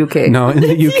 not the UK. No, in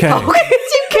the UK.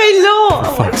 It's UK law.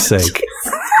 For fuck's sake.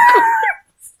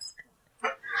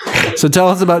 So tell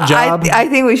us about job. I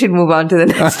think we should move on to the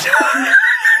next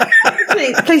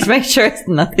one. Please make sure it's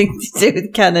nothing to do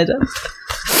with Canada.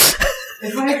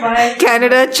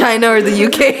 Canada, China, or the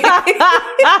UK.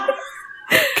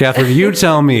 Catherine, you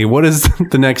tell me, what is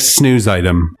the next snooze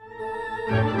item?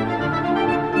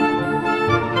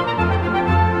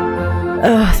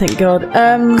 Oh, thank God.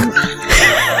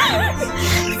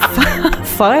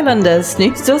 File under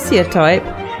snooze sociotype,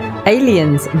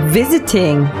 aliens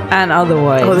visiting and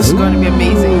otherwise. Oh, this is going to be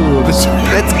amazing.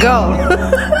 Let's go.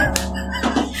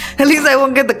 At least I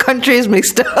won't get the countries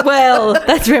mixed up. Well,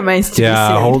 that remains to be seen.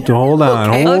 Hold on.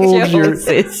 Okay.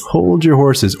 Hold your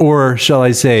horses. Or shall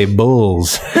I say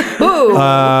bulls?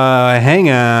 Hang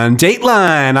on.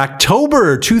 Dateline,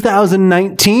 October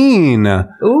 2019.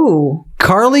 Ooh.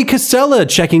 Carly Casella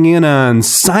checking in on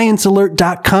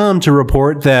ScienceAlert.com to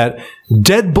report that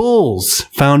dead bulls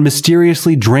found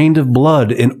mysteriously drained of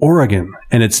blood in Oregon,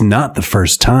 and it's not the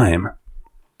first time.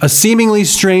 A seemingly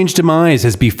strange demise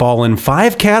has befallen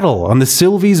 5 cattle on the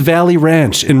Silvies Valley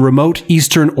Ranch in remote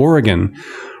eastern Oregon.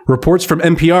 Reports from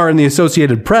NPR and the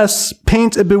Associated Press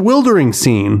paint a bewildering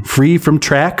scene, free from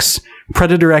tracks,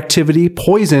 predator activity,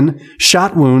 poison,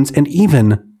 shot wounds, and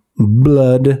even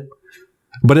blood.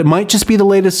 But it might just be the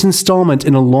latest installment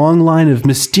in a long line of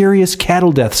mysterious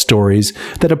cattle death stories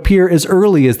that appear as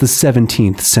early as the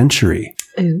 17th century.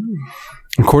 Ooh.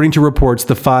 According to reports,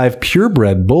 the 5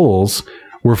 purebred bulls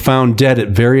were found dead at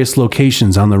various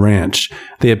locations on the ranch.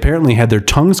 They apparently had their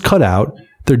tongues cut out,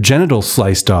 their genitals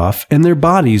sliced off, and their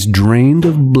bodies drained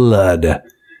of blood.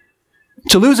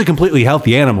 To lose a completely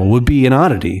healthy animal would be an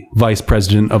oddity, Vice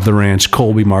President of the ranch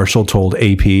Colby Marshall told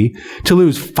AP. To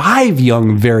lose 5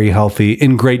 young, very healthy,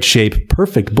 in great shape,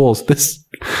 perfect bulls, this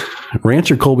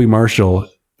rancher Colby Marshall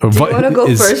Do you want to go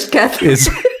first, Catherine?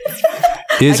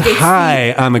 is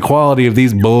high on the quality of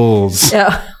these bulls.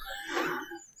 Yeah.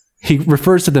 He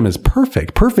refers to them as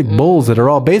perfect bulls that are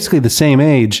all basically the same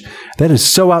age. That is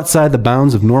so outside the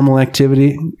bounds of normal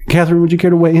activity. Catherine, would you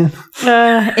care to weigh in?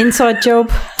 Inside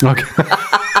job. Okay.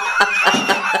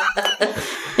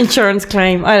 Insurance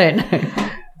claim. I don't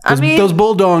know. Those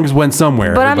bulldogs went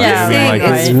somewhere. But I'm just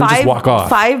saying, just walk off.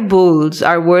 5 bulls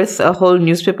are worth a whole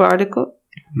newspaper article.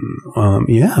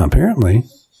 Yeah, apparently.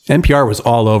 NPR was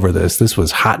all over this. This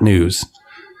was hot news.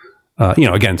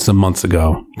 Again, some months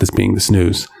ago, this being the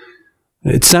snooze.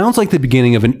 It sounds like the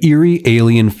beginning of an eerie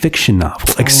alien fiction novel,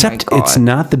 except it's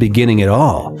not the beginning at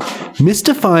all.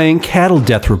 Mystifying cattle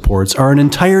death reports are an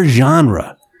entire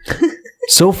genre.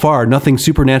 So far, nothing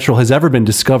supernatural has ever been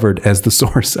discovered as the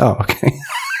source. Oh, okay.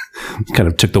 Kind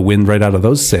of took the wind right out of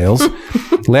those sails.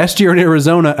 Last year in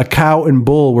Arizona, a cow and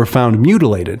bull were found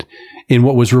mutilated in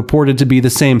what was reported to be the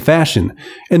same fashion.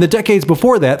 In the decades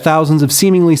before that, thousands of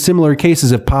seemingly similar cases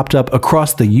have popped up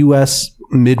across the U.S.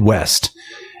 Midwest.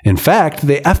 In fact,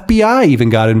 the FBI even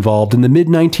got involved in the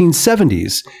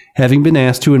mid-1970s, having been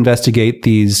asked to investigate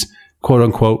these,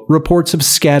 quote-unquote, reports of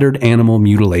scattered animal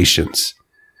mutilations.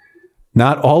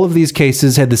 Not all of these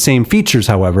cases had the same features,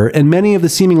 however, and many of the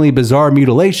seemingly bizarre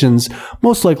mutilations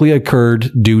most likely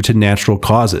occurred due to natural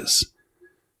causes.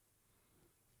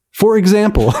 For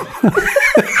example,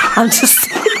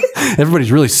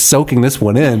 everybody's really soaking this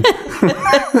one in.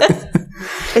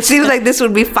 It seems like this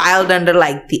would be filed under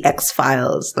like the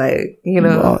X-Files,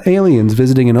 Well, aliens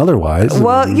visiting and otherwise.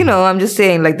 Well, I'm just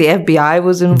saying, like the FBI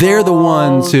was involved. They're the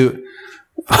ones who.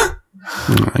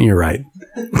 You're right.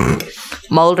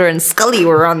 Mulder and Scully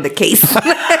were on the case.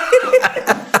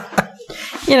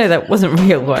 That wasn't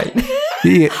real, right?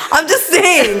 Yeah. I'm just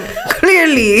saying,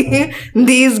 clearly,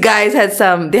 these guys had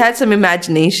some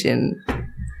imagination.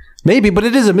 Maybe, but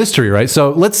it is a mystery, right?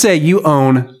 So let's say you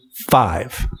own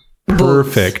 5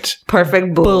 perfect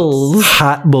bulls.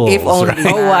 Hot bulls. If only. Right?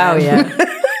 Oh, wow, yeah.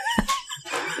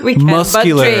 We can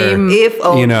Muscular, but dream. If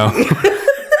only.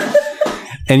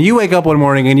 And you wake up one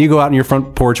morning and you go out on your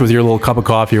front porch with your little cup of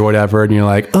coffee or whatever, and you're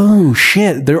like, oh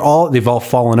shit, they've all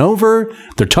fallen over,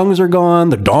 their tongues are gone,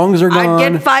 their dongs are gone.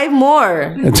 I'd get 5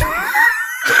 more.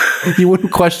 You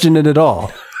wouldn't question it at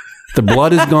all. The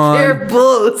blood is gone. They're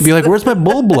bulls. You'd be like, where's my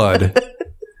bull blood?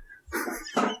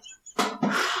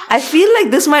 I feel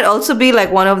like this might also be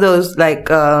like one of those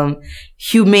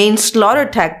humane slaughter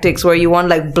tactics where you want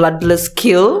like bloodless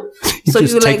kill. So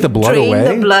you take the blood drain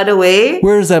away? the blood away.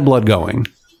 Where is that blood going?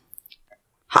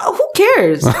 Who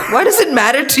cares? Why does it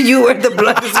matter to you where the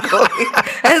blood is going?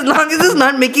 As long as it's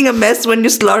not making a mess when you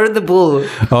slaughter the bull.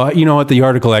 Oh, you know what? The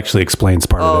article actually explains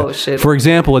part of it. Oh, shit. For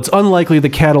example, it's unlikely the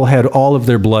cattle had all of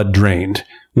their blood drained.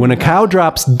 When a cow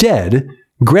drops dead,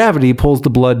 gravity pulls the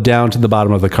blood down to the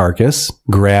bottom of the carcass.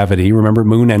 Gravity, remember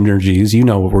moon energies, you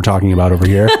know what we're talking about over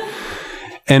here.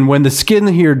 And when the skin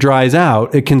here dries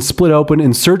out, it can split open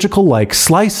in surgical-like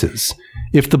slices.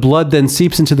 If the blood then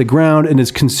seeps into the ground and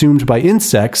is consumed by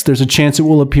insects, there's a chance it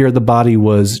will appear the body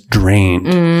was drained.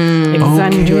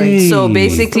 Exaggerate. So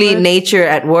basically nature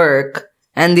at work,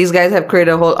 and these guys have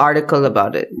created a whole article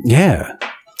about it. Yeah.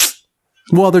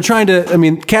 Well, they're trying to,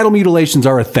 cattle mutilations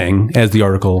are a thing, as the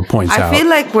article points out. I feel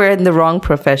like we're in the wrong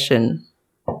profession.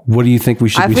 What do you think we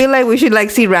should I feel like we should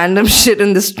see random shit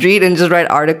in the street and just write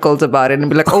articles about it and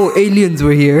be like, oh, aliens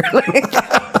were here.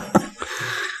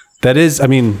 That is,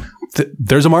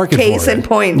 there's a market for it. Case in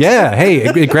point. Yeah. Hey,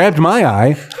 it grabbed my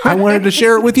eye. I wanted to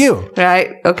share it with you.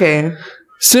 Right. Okay.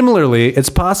 Similarly, it's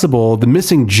possible the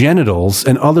missing genitals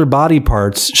and other body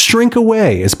parts shrink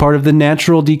away as part of the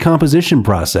natural decomposition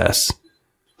process.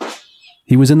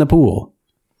 He was in the pool.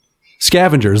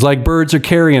 Scavengers, like birds or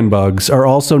carrion bugs, are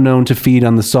also known to feed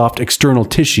on the soft external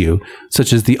tissue,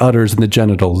 such as the udders and the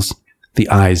genitals, the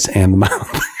eyes and the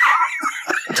mouth.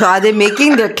 So are they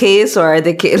making their case, or are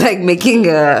they making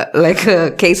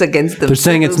a case against them? They're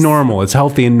saying it's normal. It's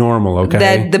healthy and normal, okay?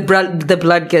 That the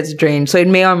blood gets drained. So it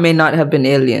may or may not have been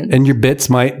alien. And your bits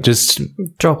might just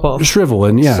drop off, shrivel,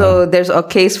 and yeah. So there's a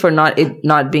case for it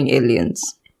not being aliens.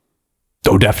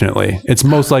 Oh, definitely. It's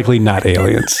most likely not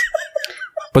aliens.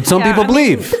 But some people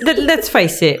believe. Let's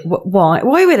face it. Why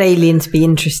would aliens be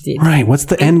interested? Right. What's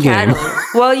the end game?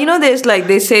 Well, there's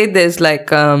they say there's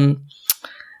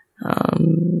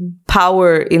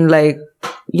power in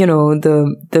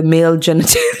the male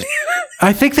genitalia.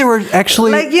 I think they were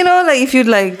actually if you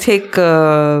take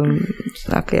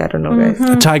okay, I don't know, guys.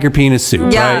 A tiger penis suit,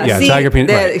 right? Yeah, tiger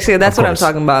penis. Right. See, that's what I'm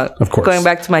talking about. Of course. Going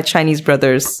back to my Chinese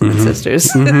brothers and sisters.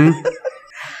 Mm-hmm.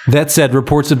 That said,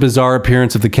 reports of bizarre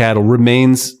appearance of the cattle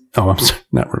remains. Oh, I'm sorry,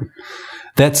 not.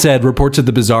 That said, reports of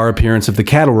the bizarre appearance of the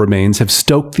cattle remains have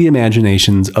stoked the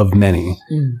imaginations of many.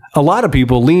 A lot of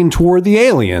people lean toward the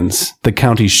aliens, the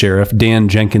county sheriff, Dan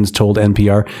Jenkins, told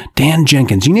NPR. Dan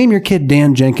Jenkins, you name your kid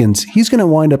Dan Jenkins, he's going to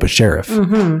wind up a sheriff.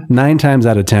 9 times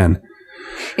out of 10.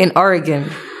 In Oregon.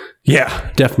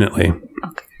 Yeah, definitely.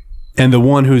 Okay. And the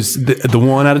one who's the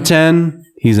 1 out of 10,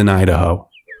 he's in Idaho.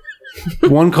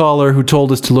 One caller who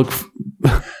told us to look...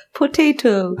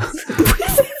 Potatoes.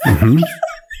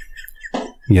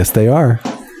 Yes, they are.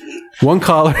 One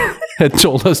caller had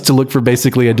told us to look for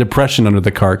basically a depression under the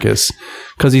carcass,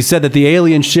 because he said that the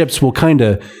alien ships will kind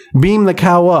of beam the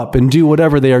cow up and do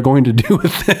whatever they are going to do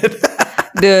with it.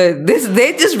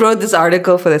 They just wrote this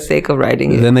article for the sake of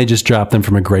writing it. Then they just dropped them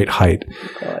from a great height.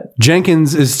 God.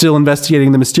 Jenkins is still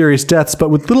investigating the mysterious deaths, but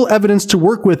with little evidence to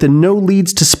work with and no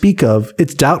leads to speak of,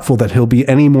 it's doubtful that he'll be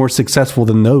any more successful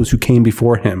than those who came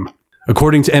before him.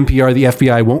 According to NPR, the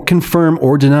FBI won't confirm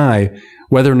or deny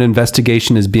whether an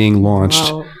investigation is being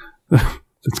launched. Wow.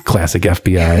 It's classic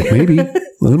FBI. Maybe.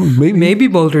 Maybe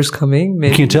Boulder's coming.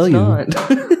 Maybe I can't tell you.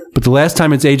 But the last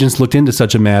time its agents looked into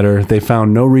such a matter, they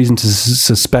found no reason to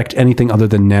suspect anything other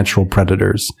than natural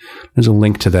predators. There's a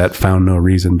link to that, found no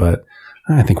reason, but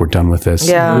I think we're done with this.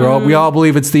 Yeah. We all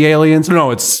believe it's the aliens.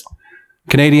 No, it's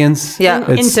Canadians. Yeah.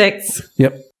 Insects.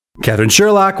 Yep. Catherine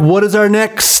Sherlock, what is our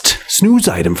next snooze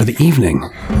item for the evening?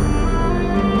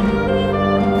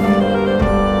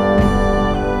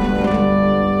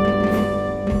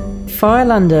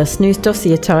 File under snooze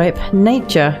dossier type,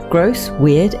 nature, gross,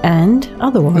 weird, and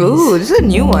otherwise. Ooh, this is a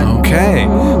new one. Okay.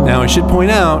 Now, I should point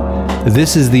out,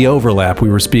 this is the overlap we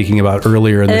were speaking about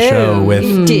earlier in the show with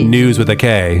news with a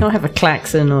K. I'll have a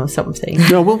klaxon or something.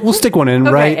 No, we'll stick one in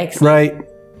right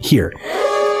here.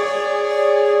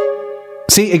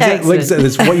 See, exactly.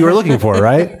 That's what you were looking for,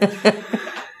 right?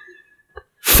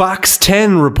 Fox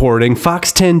 10 reporting,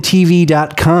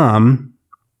 fox10tv.com.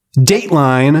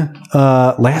 Dateline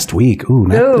last week. Ooh,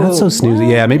 not so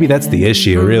snoozy. Yeah, maybe that's the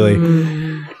issue, really.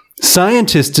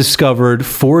 Scientists discovered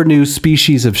 4 new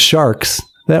species of sharks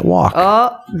that walk.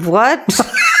 Oh, what?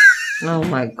 Oh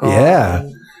my God. Yeah.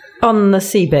 On the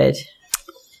seabed.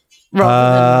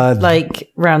 Rather than,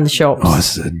 round the shops. Oh,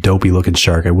 this is a dopey looking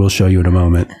shark. I will show you in a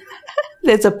moment.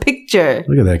 There's a picture.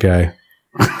 Look at that guy.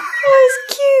 Oh,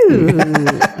 it's cute.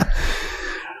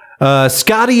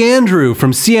 Scotty Andrew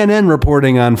from CNN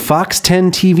reporting on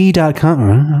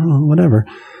fox10tv.com. Whatever.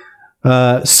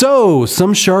 So,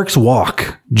 some sharks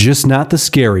walk, just not the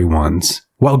scary ones.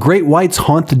 While great whites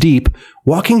haunt the deep,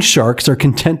 walking sharks are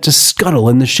content to scuttle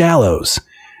in the shallows.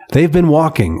 They've been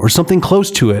walking, or something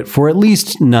close to it, for at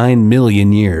least 9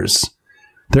 million years.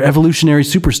 They're evolutionary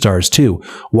superstars, too.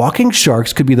 Walking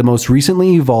sharks could be the most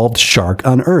recently evolved shark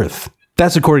on Earth.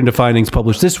 That's according to findings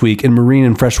published this week in Marine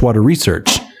and Freshwater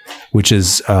Research, which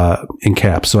is in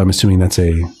caps, so I'm assuming that's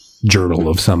a journal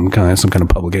of some kind of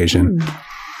publication.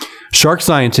 Shark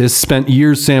scientists spent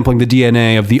years sampling the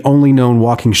DNA of the only known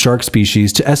walking shark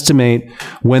species to estimate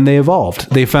when they evolved.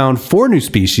 They found 4 new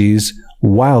species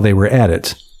while they were at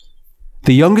it.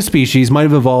 The youngest species might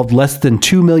have evolved less than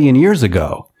 2 million years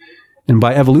ago, and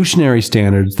by evolutionary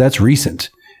standards, that's recent,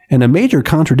 and a major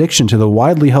contradiction to the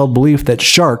widely held belief that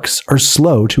sharks are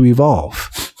slow to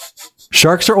evolve.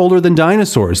 Sharks are older than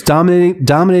dinosaurs,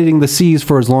 dominating the seas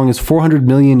for as long as 400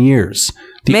 million years.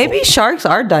 Maybe sharks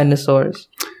are dinosaurs.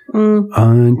 No,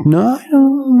 I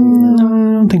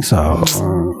don't think so.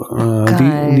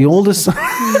 The oldest...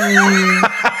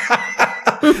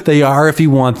 They are if you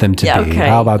want them to be. Okay.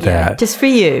 How about that? Just for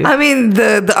you. I mean,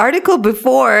 the article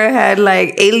before had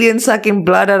like aliens sucking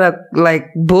blood out of like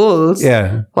bulls.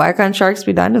 Yeah. Why can't sharks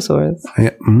be dinosaurs?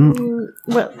 Yeah.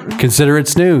 Well, Consider it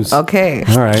snooze. Okay.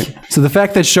 All right. So the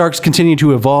fact that sharks continue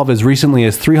to evolve as recently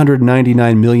as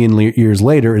 399 million years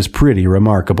later is pretty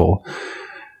remarkable.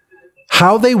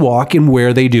 How they walk and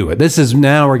where they do it. This is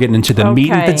now we're getting into the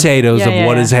meat and Okay. potatoes of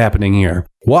what Yeah. is happening here.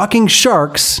 Walking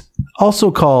sharks,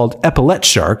 also called epaulette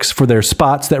sharks for their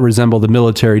spots that resemble the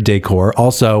military decor,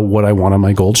 also what I want on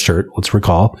my gold shirt, let's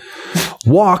recall,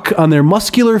 walk on their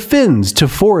muscular fins to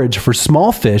forage for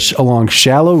small fish along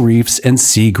shallow reefs and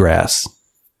seagrass.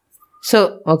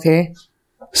 So, okay.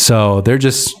 So they're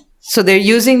just So they're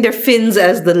using their fins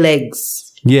as the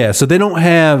legs. Yeah, so they don't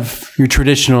have your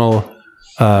traditional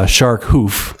shark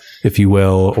hoof, if you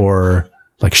will, or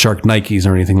like shark Nikes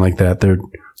or anything like that. They're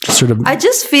just sort of I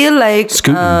just feel like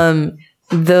Scooting.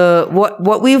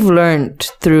 what we've learned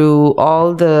through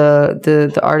all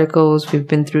the articles we've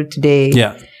been through today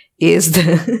yeah, is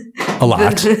a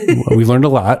lot. We've learned a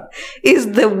lot.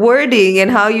 is the wording and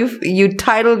how you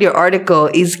titled your article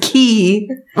is key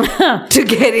to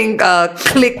getting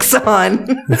clicks on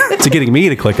To getting me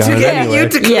to click on to it get anyway. you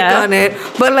to click Yeah. on it,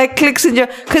 but like clicks in your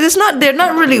because they're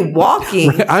not really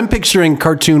walking, I'm picturing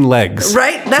cartoon legs.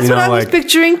 right? That's You what know, I was like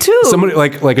picturing too. Somebody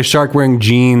like a shark wearing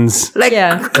jeans. like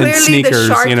Yeah. clearly sneakers,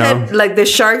 the shark you know? had like the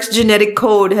shark's genetic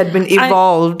code had been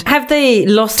evolved. have they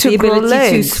lost To the grow ability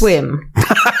to legs. swim?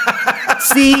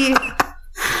 See,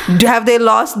 have they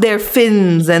lost their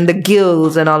fins and the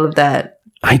gills and all of that?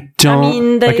 I don't. I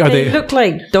mean, they look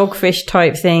like dogfish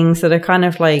type things that are kind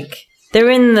of like they're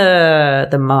in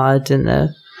the mud and the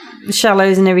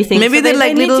shallows and everything. Maybe So they're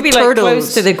like need little to be like turtles.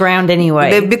 close to the ground anyway.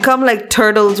 They've become like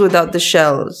turtles without the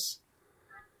shells.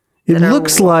 It that are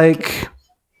looks like.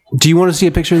 Do you want to see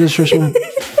a picture of this, Shrishma?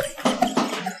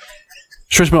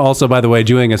 Shrishma also, by the way,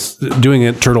 doing a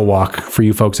turtle walk for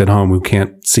you folks at home who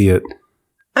can't see it.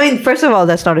 I mean, first of all,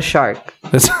 that's not a shark.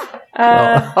 That's,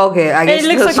 Okay, I guess It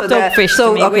looks like a dogfish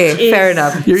to me, okay, which is- fair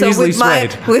enough. You're so easily with my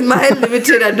swayed. with my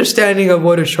limited understanding of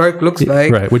what a shark looks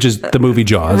like, right, which is the movie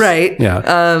Jaws. right? Yeah.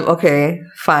 Okay,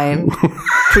 fine.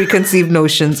 Preconceived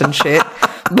notions and shit.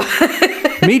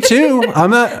 Me too.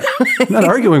 I'm not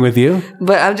arguing with you.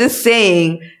 But I'm just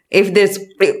saying, if there's,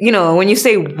 when you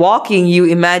say walking, you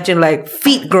imagine like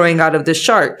feet growing out of the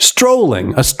shark.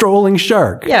 A strolling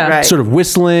shark. Yeah. Right. Sort of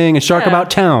whistling, a shark about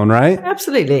town, right?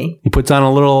 Absolutely. He puts on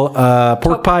a little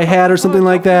pork pie hat or something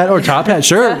like that, or top hat.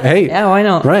 Sure. Hey. Yeah, why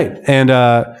not? Right. And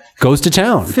goes to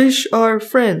town. Fish are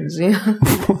friends, yeah.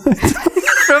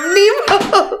 From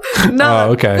Nemo, not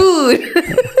okay. food.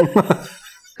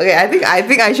 Okay, I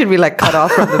think I should be like cut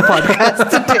off from the podcast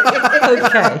today.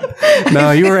 Okay.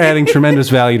 No, you are adding tremendous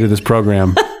value to this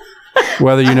program,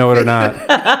 whether you know it or not.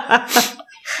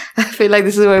 I feel like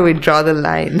this is where we draw the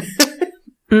line.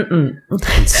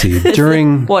 Let's see.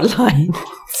 What line?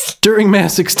 During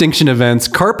mass extinction events,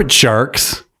 carpet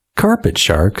sharks.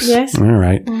 Yes. All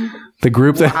right. The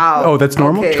group that. Wow. Oh, that's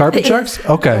normal? Okay. Carpet sharks?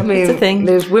 Okay. I mean, It's a thing. Uh,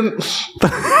 There's women.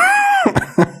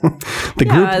 The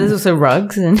group. There's also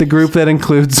rugs and The group that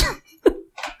includes,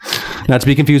 not to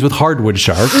be confused with hardwood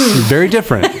sharks, very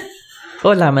different.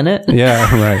 or laminate. Yeah,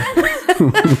 right.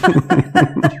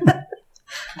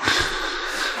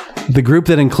 The group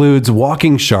that includes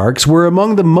walking sharks were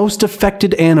among the most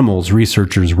affected animals,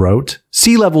 researchers wrote.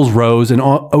 Sea levels rose and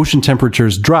ocean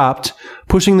temperatures dropped,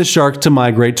 pushing the sharks to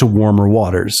migrate to warmer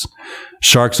waters.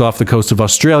 Sharks off the coast of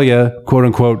Australia, quote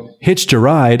unquote, hitched a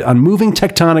ride on moving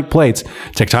tectonic plates.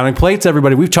 Tectonic plates,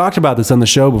 everybody. We've talked about this on the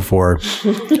show before.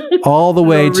 All the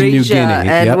way to New Mauritius Guinea.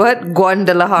 and Yep. what?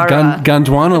 Guadalajara.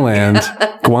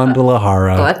 Gondwanaland.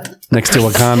 Guadalajara. What? Next to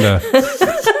Wakanda.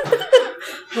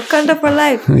 Wakanda for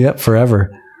life. Yep, forever.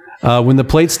 When the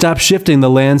plate stopped shifting, the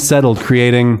land settled,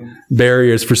 creating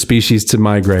barriers for species to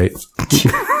migrate.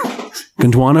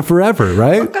 Gondwana forever,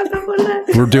 right? Wakanda for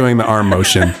life. We're doing the arm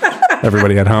motion.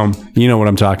 Everybody at home, you know what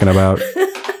I'm talking about.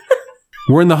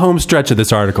 We're in the home stretch of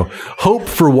this article. Hope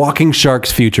for walking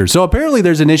sharks' future. So apparently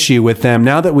there's an issue with them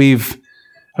now that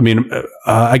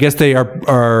I guess they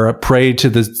are prey to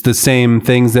the same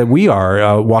things that we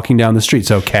are walking down the street.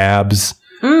 So cabs,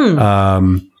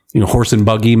 horse and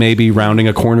buggy, maybe rounding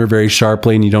a corner very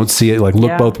sharply and you don't see it, like look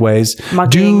Yeah. both ways.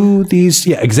 Mugging. Do these,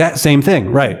 exact same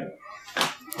thing, right?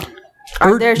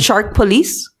 Are there shark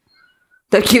police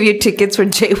that give you tickets for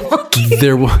jaywalking?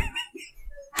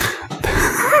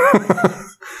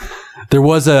 There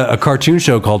was a cartoon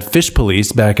show called Fish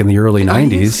Police back in the early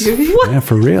 90s. serious? Yeah,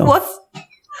 for real. What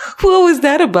was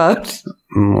that about?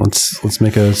 Let's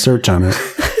make a search on it.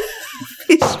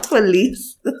 Fish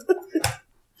police.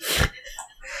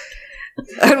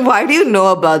 And why do you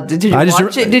know about it? Did you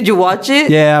watch it? Did you watch it?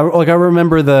 Yeah, like I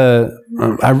remember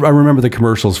I remember the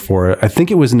commercials for it. I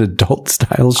think it was an adult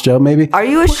style show, maybe. Are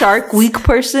you a Shark Week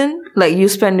person? Like you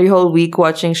spend your whole week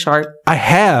watching Shark? I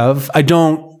have. I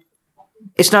don't.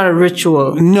 It's not a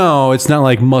ritual. No, it's not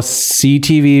like must see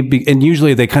TV. And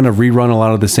usually they kind of rerun a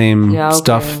lot of the same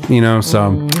stuff, you know.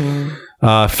 So,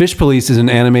 Fish Police is an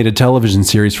animated television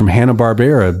series from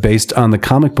Hanna-Barbera based on the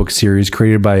comic book series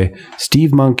created by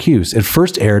Steve Moncuse. It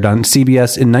first aired on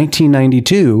CBS in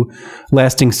 1992,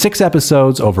 lasting 6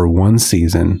 episodes over 1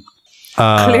 season.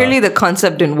 Clearly, the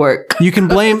concept didn't work. You can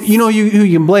blame, who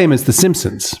you can blame is The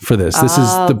Simpsons for this. This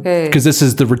is because this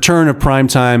is the return of prime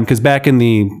time. Because back in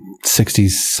the 60s,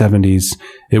 70s,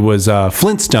 it was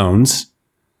Flintstones.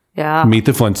 Yeah. Meet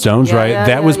the Flintstones, right?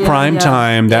 That was prime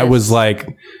time. That was like,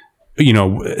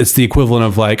 it's the equivalent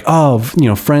of like,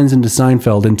 Friends into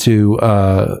Seinfeld into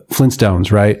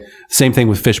Flintstones, right? Same thing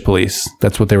with Fish Police.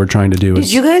 That's what they were trying to do.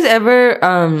 Did you guys ever,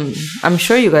 I'm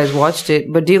sure you guys watched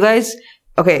it, but do you guys,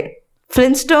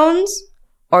 Flintstones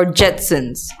or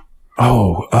Jetsons?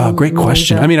 Oh, great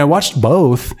question. I mean, I watched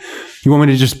both. You want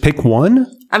me to just pick one?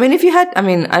 I mean, if you had,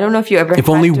 I don't know if you ever If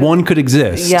only one could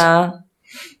exist. Yeah.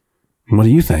 What do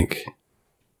you think?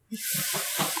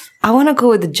 I want to go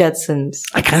with the Jetsons.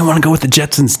 I kind of want to go with the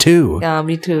Jetsons too. Yeah,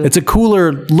 me too. It's a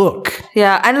cooler look.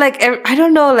 Yeah, and like, I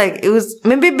don't know, like, it was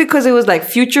maybe because it was like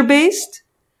future based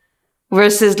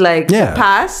versus like the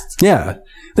past. Yeah.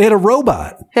 They had a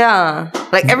robot. Yeah.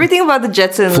 Like everything about the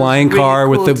Jetsons. Flying really car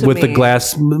cool with the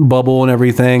glass bubble and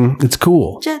everything. It's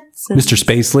cool. Jetsons. Mr.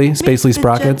 Spacely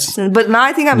Sprockets. Jetsons. But now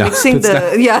I think I'm mixing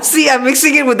I'm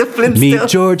mixing it with the Flintstones. Meet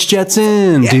George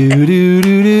Jetson. Do do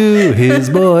do do. His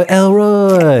boy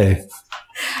Elroy.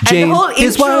 Jane, and the whole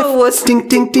his intro wife. was Ding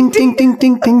ding ding ding ding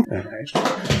ding ding.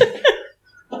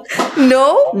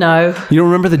 No. You don't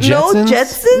remember the Jetsons? No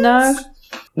Jetsons? No.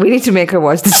 We need to make her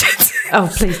watch the Jetsons. Oh,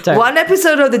 please don't. One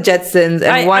episode of the Jetsons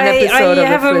and one episode of the Flintstones. I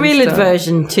have a real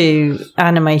aversion to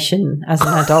animation as an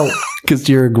adult. Because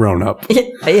you're a grown up.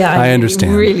 Yeah, I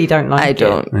understand. Really don't like it. I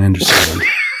don't. I understand.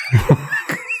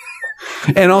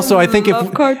 And also, I think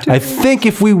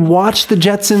if we watch the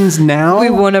Jetsons now, we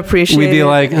won't appreciate. We'd be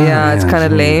like, it's kind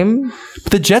of lame.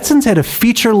 But the Jetsons had a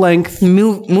feature-length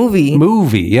movie.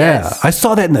 Yeah, yes. I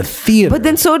saw that in the theater. But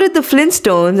then so did the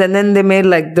Flintstones, and then they made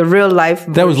like the real life.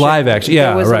 That was live action. Yeah,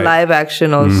 there was a live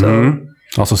action also.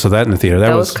 Mm-hmm. Also saw that in the theater.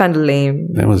 That was kind of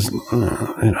lame. That was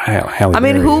Halle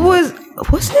Berry. Who was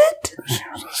it? She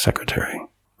was a secretary.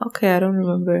 Okay, I don't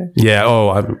remember. Yeah.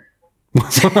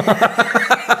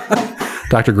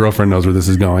 Dr. Girlfriend knows where this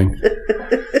is going.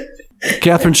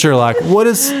 Catherine Sherlock,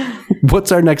 what's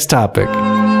our next topic?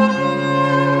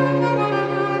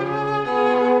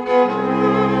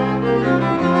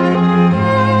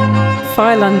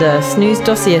 File under snooze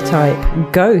dossier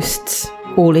type ghosts,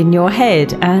 all in your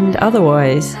head and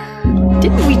otherwise.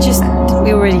 Didn't we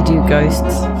already do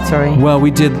ghosts? Sorry. Well,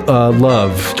 we did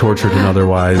love, tortured and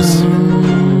otherwise.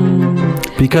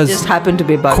 Because it just happened to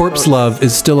be about corpse love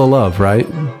is still a love, right?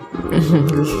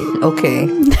 Okay.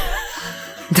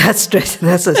 That's a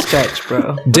stretch,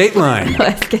 bro. Dateline.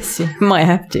 I guess you might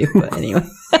have to, but anyway.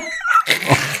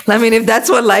 I mean, if that's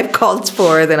what life calls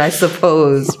for, then I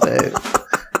suppose, but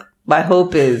my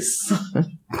hope is.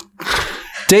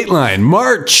 Dateline,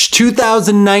 March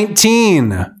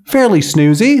 2019. Fairly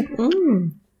snoozy.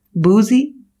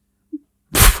 Boozy?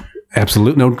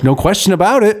 Absolute, no question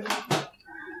about it.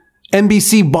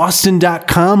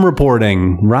 NBCBoston.com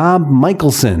reporting. Rob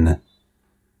Michelson.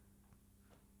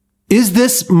 Is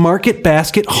this market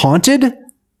basket haunted?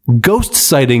 Ghost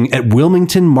sighting at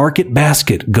Wilmington Market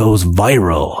Basket goes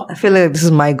viral. I feel like this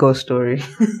is my ghost story.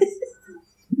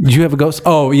 Do you have a ghost?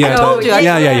 Oh, yeah.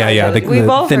 Yeah. We've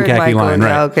all thin heard khaki my line, ghost.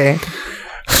 right. Yeah, okay.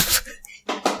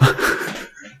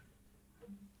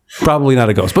 Probably not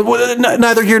a ghost, but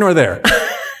neither here nor there.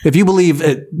 If you believe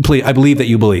it, please, I believe that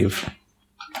you believe.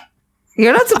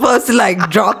 You're not supposed to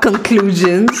draw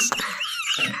conclusions.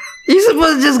 You're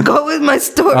supposed to just go with my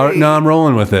story. No, I'm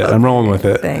rolling with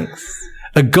it. Thanks.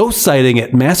 A ghost sighting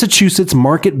at Massachusetts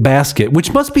Market Basket,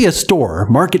 which must be a store.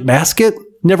 Market Basket?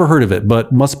 Never heard of it,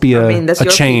 but must be a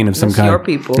chain of some kind. That's your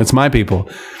people. It's my people.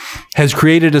 Has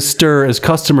created a stir as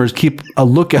customers keep a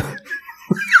lookout.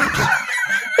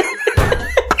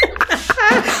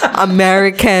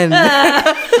 American.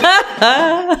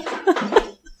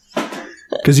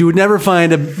 Because you would never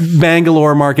find a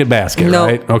Bangalore Market Basket,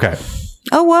 right? Okay.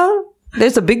 Oh, well,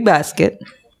 there's a Big Basket.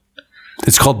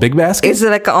 It's called Big Basket? It's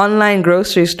like an online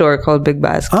grocery store called Big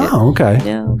Basket. Oh, okay.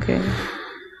 Yeah, okay.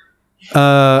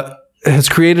 has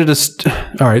created a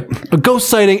ghost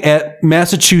sighting at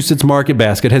Massachusetts Market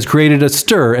Basket has created a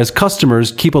stir as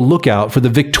customers keep a lookout for the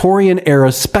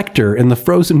Victorian-era specter in the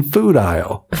frozen food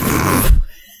aisle.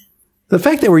 The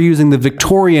fact that we're using the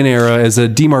Victorian era as a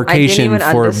demarcation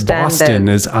for Boston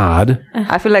is odd.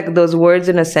 I feel like those words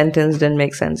in a sentence didn't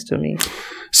make sense to me.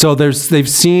 So they've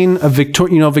seen a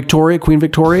Victoria, Queen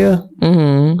Victoria?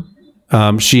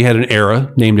 Mm-hmm. She had an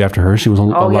era named after her. She was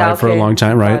alive for a long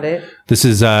time, right? This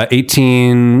is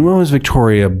when was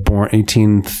Victoria born?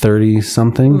 1830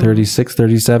 something, 36,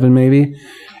 37 maybe.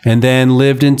 And then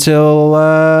lived until...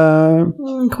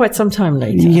 quite some time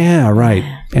later. Yeah, right.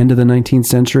 End of the 19th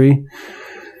century.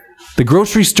 The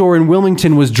grocery store in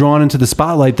Wilmington was drawn into the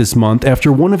spotlight this month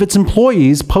after one of its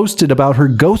employees posted about her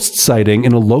ghost sighting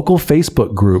in a local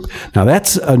Facebook group. Now,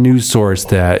 that's a news source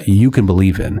that you can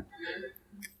believe in.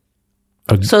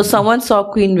 So someone saw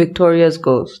Queen Victoria's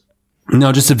ghost?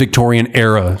 No, just a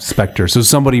Victorian-era specter. So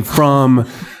somebody from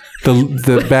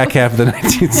the back half of the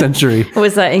 19th century.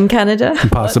 Was that in Canada?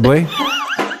 Possibly.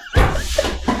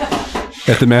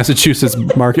 At the Massachusetts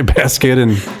Market Basket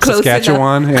in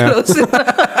Saskatchewan. Yeah.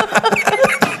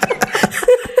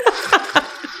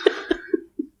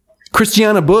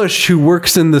 Christiana Bush, who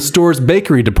works in the store's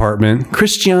bakery department,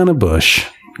 Christiana Bush,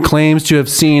 claims to have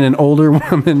seen an older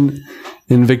woman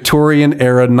in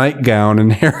Victorian-era nightgown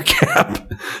and hair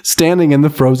cap standing in the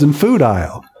frozen food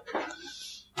aisle.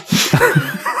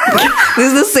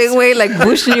 This is the same way like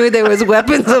Bush knew there was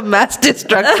weapons of mass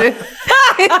destruction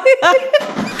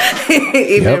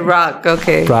in Iraq.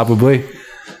 Okay. Probably.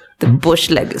 The Bush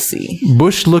legacy.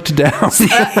 Bush looked down.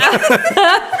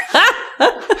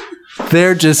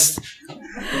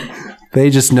 They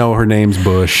just know her name's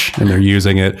Bush and they're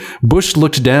using it. Bush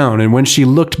looked down, and when she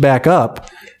looked back up,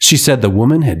 she said the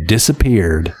woman had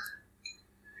disappeared.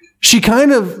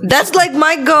 That's like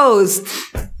my ghost.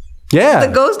 Yeah.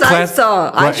 The ghost I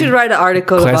saw. I should write an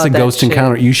article about that. Classic ghost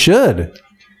encounter. You should.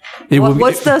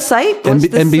 What's the site?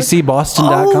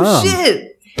 NBCBoston.com. Oh,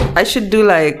 shit. I should do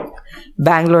like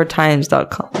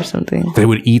BangaloreTimes.com or something. They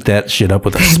would eat that shit up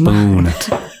with a spoon.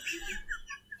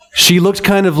 She looked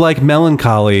kind of like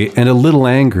melancholy and a little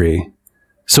angry.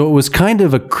 So it was kind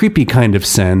of a creepy kind of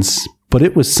sense, but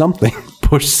it was something,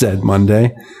 Bush said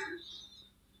Monday.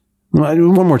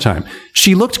 One more time.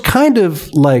 She looked kind of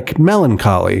like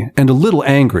melancholy and a little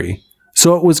angry.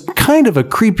 So it was kind of a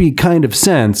creepy kind of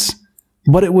sense,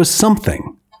 but it was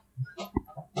something.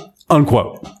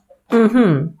 Unquote.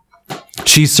 Mm-hmm.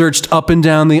 She searched up and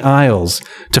down the aisles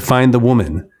to find the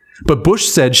woman, but Bush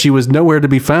said she was nowhere to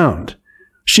be found.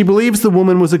 She believes the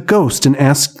woman was a ghost and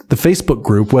asked the Facebook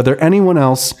group whether anyone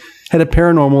else had a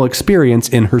paranormal experience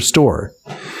in her store.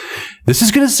 This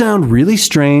is going to sound really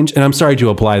strange, and I'm sorry to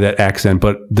apply that accent,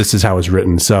 but this is how it's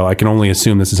written, so I can only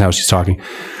assume this is how she's talking.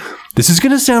 This is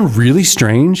going to sound really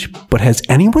strange, but has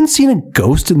anyone seen a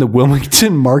ghost in the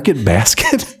Wilmington Market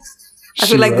Basket? I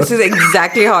feel like this is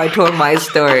exactly how I told my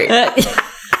story.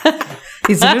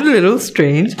 Isn't it a little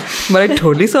strange? But I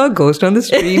totally saw a ghost on the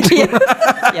street.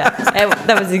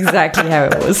 That was exactly how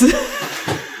it was.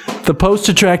 The post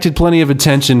attracted plenty of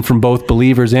attention from both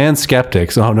believers and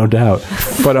skeptics, oh, no doubt.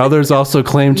 But others also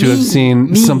claimed to have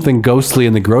seen something ghostly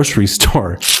in the grocery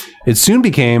store. It soon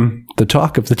became the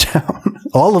talk of the town.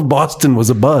 All of Boston was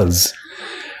abuzz.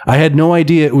 I had no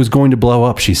idea it was going to blow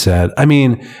up, she said. I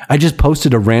mean, I just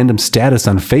posted a random status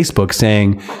on Facebook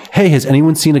saying, hey, has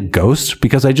anyone seen a ghost?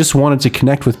 Because I just wanted to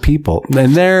connect with people.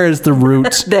 And there is the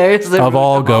root of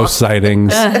all ghost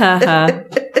sightings.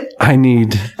 I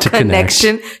need to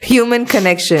connection, human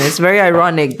connection. It's very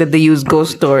ironic that they use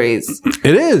ghost stories.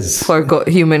 It is. For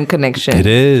human connection. It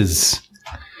is.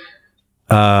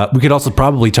 We could also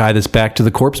probably tie this back to the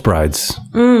Corpse Brides.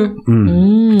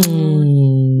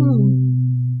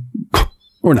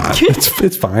 Or not.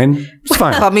 It's fine. It's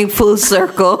fine. Coming full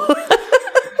circle.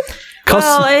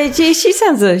 Well, she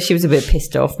sounds like she was a bit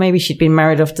pissed off. Maybe she'd been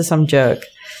married off to some jerk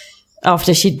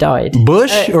after she died.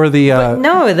 Bush or the...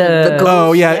 no, the ghost.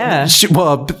 Oh, yeah.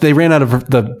 They ran out of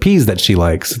the peas that she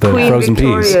likes. The Queen frozen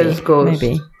Victoria's peas. Ghost.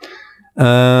 Maybe.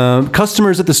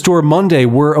 Customers at the store Monday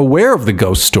were aware of the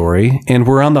ghost story and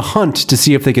were on the hunt to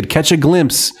see if they could catch a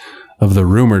glimpse of the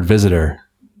rumored visitor.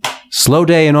 Slow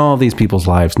day in all of these people's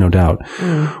lives, no doubt.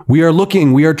 We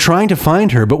are trying to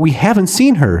find her, but we haven't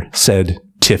seen her, said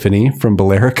Tiffany from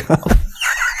Billerica.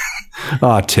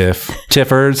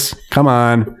 Tiffers, come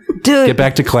on. Dude. Get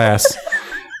back to class.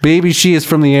 Maybe she is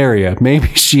from the area. Maybe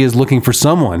she is looking for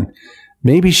someone.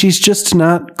 Maybe she's just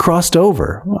not crossed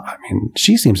over. Well, I mean,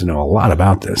 she seems to know a lot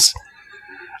about this.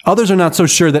 Others are not so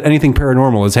sure that anything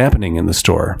paranormal is happening in the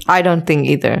store. I don't think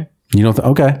either. You don't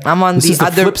okay. I'm on This the is the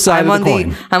other flip side of the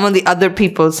coin. I'm on the other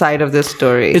people's side of this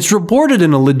story. It's reported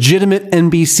in a legitimate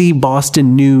NBC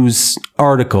Boston News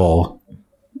article.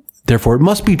 Therefore, it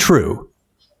must be true.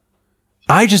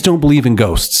 I just don't believe in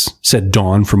ghosts, said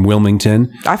Dawn from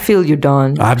Wilmington. I feel you,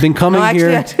 Dawn. I've been coming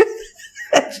here.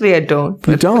 Actually, I don't.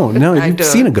 You don't? No, you've don't.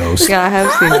 seen a ghost. Yeah, I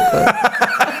have seen a ghost.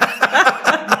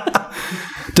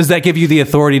 Does that give you the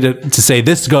authority to say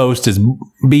this ghost is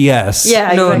BS?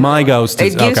 Yeah, No, exactly. My ghost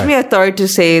is It gives okay. me authority to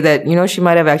say that, she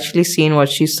might have actually seen what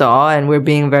she saw, and we're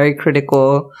being very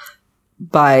critical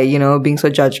by, being so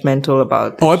judgmental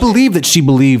about this. I believe that she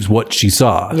believes what she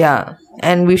saw. Yeah.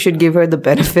 And we should give her the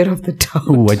benefit of the doubt.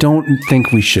 Ooh, I don't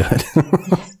think we should.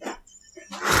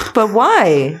 But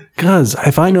why? Because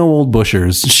if I know old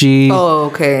Bushers, she... Oh,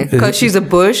 okay. Because she's a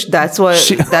Bush. That's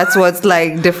what's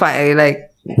like defined. Like,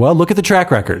 Well, look at the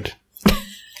track record.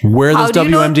 Where are How those do you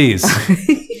know- WMDs?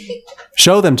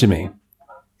 Show them to me.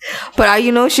 but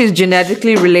she's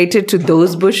genetically related to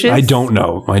those Bushes. I don't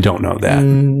know that.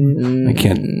 I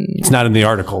can't. It's not in the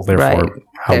article. Therefore, Right.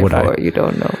 how would I? Therefore, you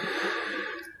don't know.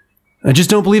 I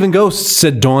just don't believe in ghosts,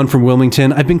 said Dawn from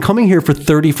Wilmington. I've been coming here for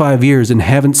 35 years and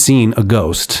haven't seen a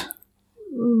ghost.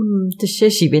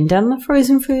 Has she been down the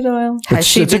frozen food aisle?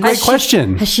 It's a great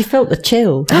question. Has she felt the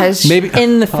chill? Maybe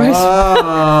In the frozen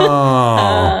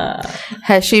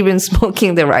Has she been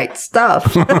smoking the right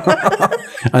stuff?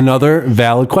 Another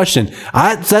valid question.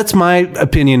 That's my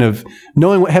opinion of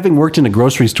having worked in a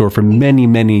grocery store for many,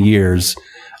 many years.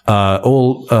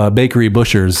 Old Bakery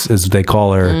Bushers, as they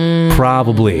call her,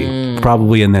 probably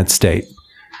in that state.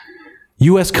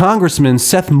 U.S. Congressman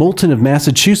Seth Moulton of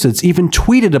Massachusetts even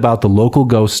tweeted about the local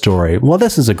ghost story. Well,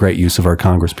 this is a great use of our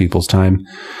congresspeople's time.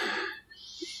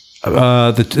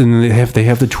 And they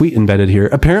have the tweet embedded here.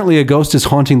 Apparently, a ghost is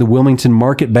haunting the Wilmington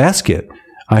Market Basket.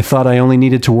 I thought I only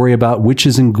needed to worry about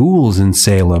witches and ghouls in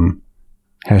Salem.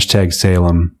 Hashtag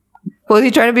Salem. Was he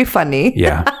trying to be funny?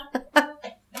 Yeah.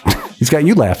 He's got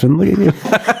you laughing. Look at you.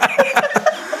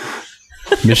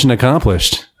 Mission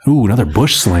accomplished. Ooh, another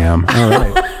bush slam. All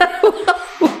right.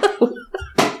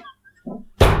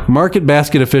 Market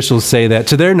basket officials say that,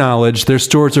 to their knowledge, their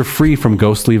stores are free from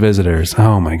ghostly visitors.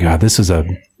 Oh my God, this is a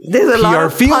There's a lot PR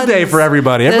of field puns. day for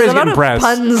everybody. There's Everybody's a lot getting of pressed.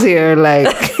 puns here, like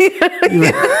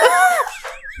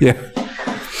Yeah.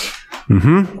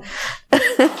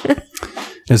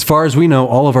 As far as we know,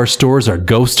 all of our stores are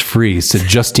ghost free, said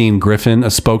Justine Griffin, a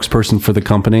spokesperson for the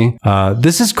company.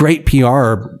 This is great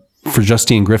PR for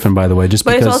Justine Griffin, by the way, just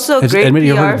But because. it's also has great anybody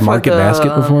PR heard of for Market the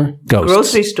Basket before? Ghosts.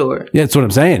 grocery store. Yeah, that's what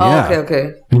I'm saying. Yeah.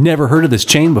 Okay. Never heard of this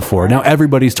chain before. Now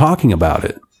everybody's talking about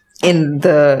it In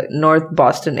the North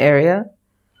Boston area.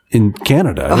 in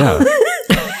Canada. Yeah.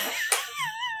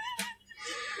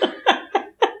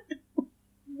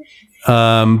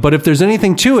 But if there's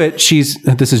anything to it,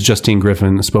 this is Justine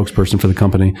Griffin, a spokesperson for the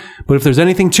company. But if there's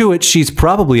anything to it, she's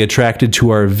probably attracted to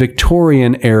our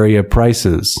Victorian area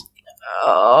prices.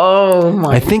 Oh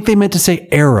my I think they meant to say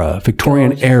era,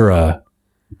 Victorian era,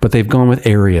 but they've gone with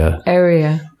area.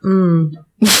 area.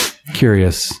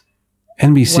 Curious.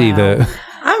 NBC, Wow.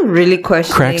 I'm really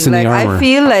questioning. Cracks in the armor. I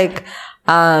feel like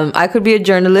I could be a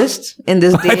journalist in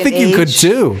this day I think and you could age.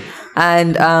 too.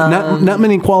 And Not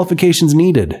many qualifications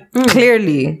needed.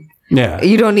 clearly, Yeah.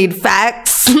 you don't need facts.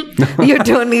 You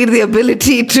don't need the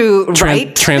ability to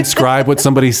write. Transcribe what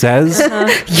somebody says.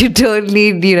 You don't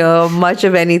need, much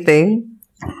of anything.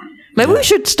 Maybe we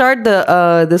should start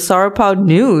the Sauerpow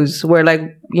News, where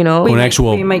an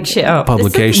actual We make shit up.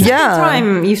 publication. This is the Yeah.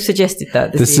 time you've suggested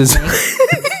that. This is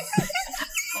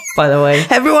by the way.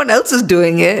 everyone else is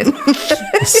doing it.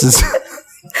 this is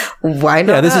Why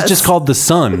not? yeah. This is us? just called The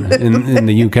Sun in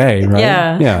the UK, right?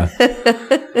 Yeah.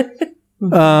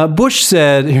 Bush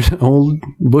said, here's old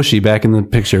Bushy back in the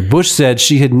picture. Bush said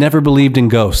she had never believed in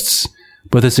ghosts,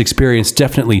 but this experience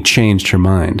definitely changed her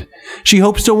mind. She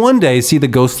hopes to one day see the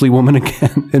ghostly woman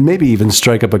again and maybe even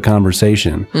strike up a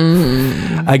conversation.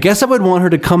 I guess I would want her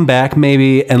to come back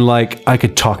maybe and I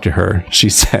could talk to her, she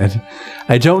said.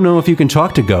 I don't know if you can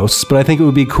talk to ghosts, but I think it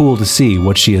would be cool to see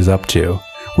what she is up to.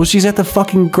 Well, she's at the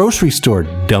fucking grocery store,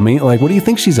 dummy. What do you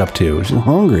think she's up to? She's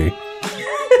hungry.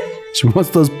 She wants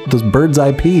those bird's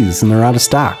eye peas, and they're out of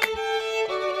stock.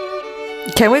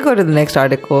 Can we go to the next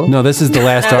article? No, this is the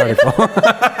last article.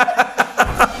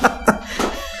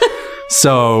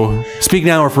 So, speak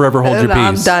now or forever hold your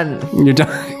I'm peace. done. You're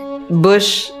done.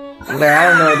 Bush. I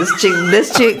don't know.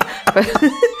 This chick.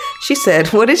 She said,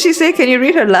 what did she say? Can you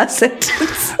read her last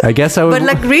sentence? I guess I would.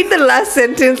 But read the last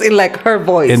sentence in her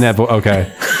voice. in that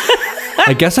okay.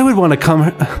 I guess I would want to come.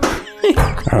 I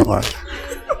don't know.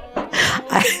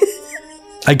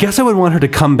 I guess I would want her to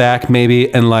come back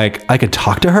maybe and like I could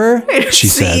talk to her, she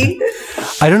said.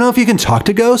 I don't know if you can talk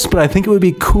to ghosts, but I think it would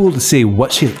be cool to see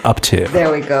what she's up to.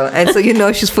 There we go. And so you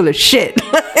know she's full of shit.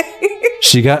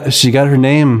 She got her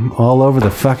name all over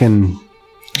the fucking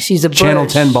she's a Channel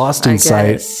Bush, 10 Boston I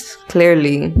guess. site.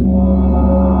 Clearly.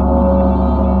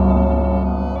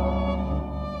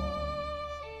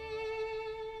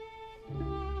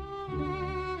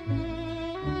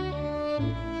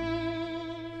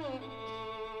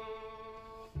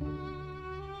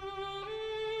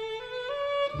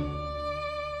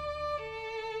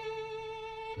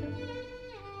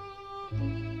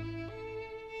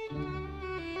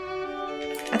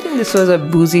 I think this was a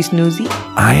boozy snoozy.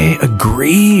 I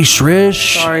agree,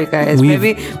 Shrish. Sorry, guys.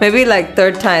 Maybe like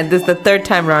third time. This is the third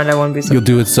time round. I won't be sober. You'll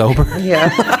do it sober? Yeah.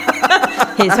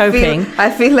 He's hoping. I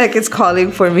feel like it's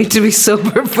calling for me to be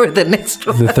sober for the next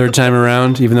one. The third time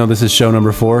around, even though this is show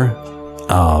number 4?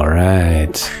 All right.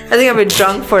 I think I've been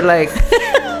drunk for like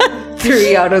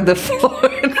 3 out of the 4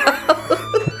 now.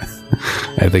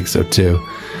 I think so too.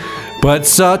 But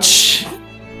such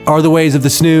are the ways of the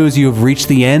snooze. You have reached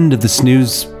the end of the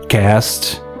snooze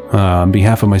cast. On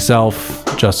behalf of myself,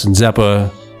 Justin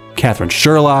Zeppa, Catherine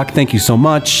Sherlock, thank you so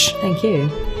much. Thank you.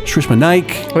 Shrishma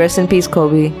Naik. Rest in peace,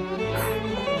 Kobe.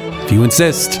 If you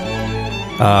insist.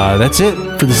 That's it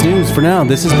for the snooze for now.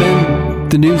 This has been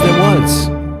the news that was.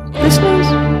 The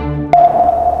snooze.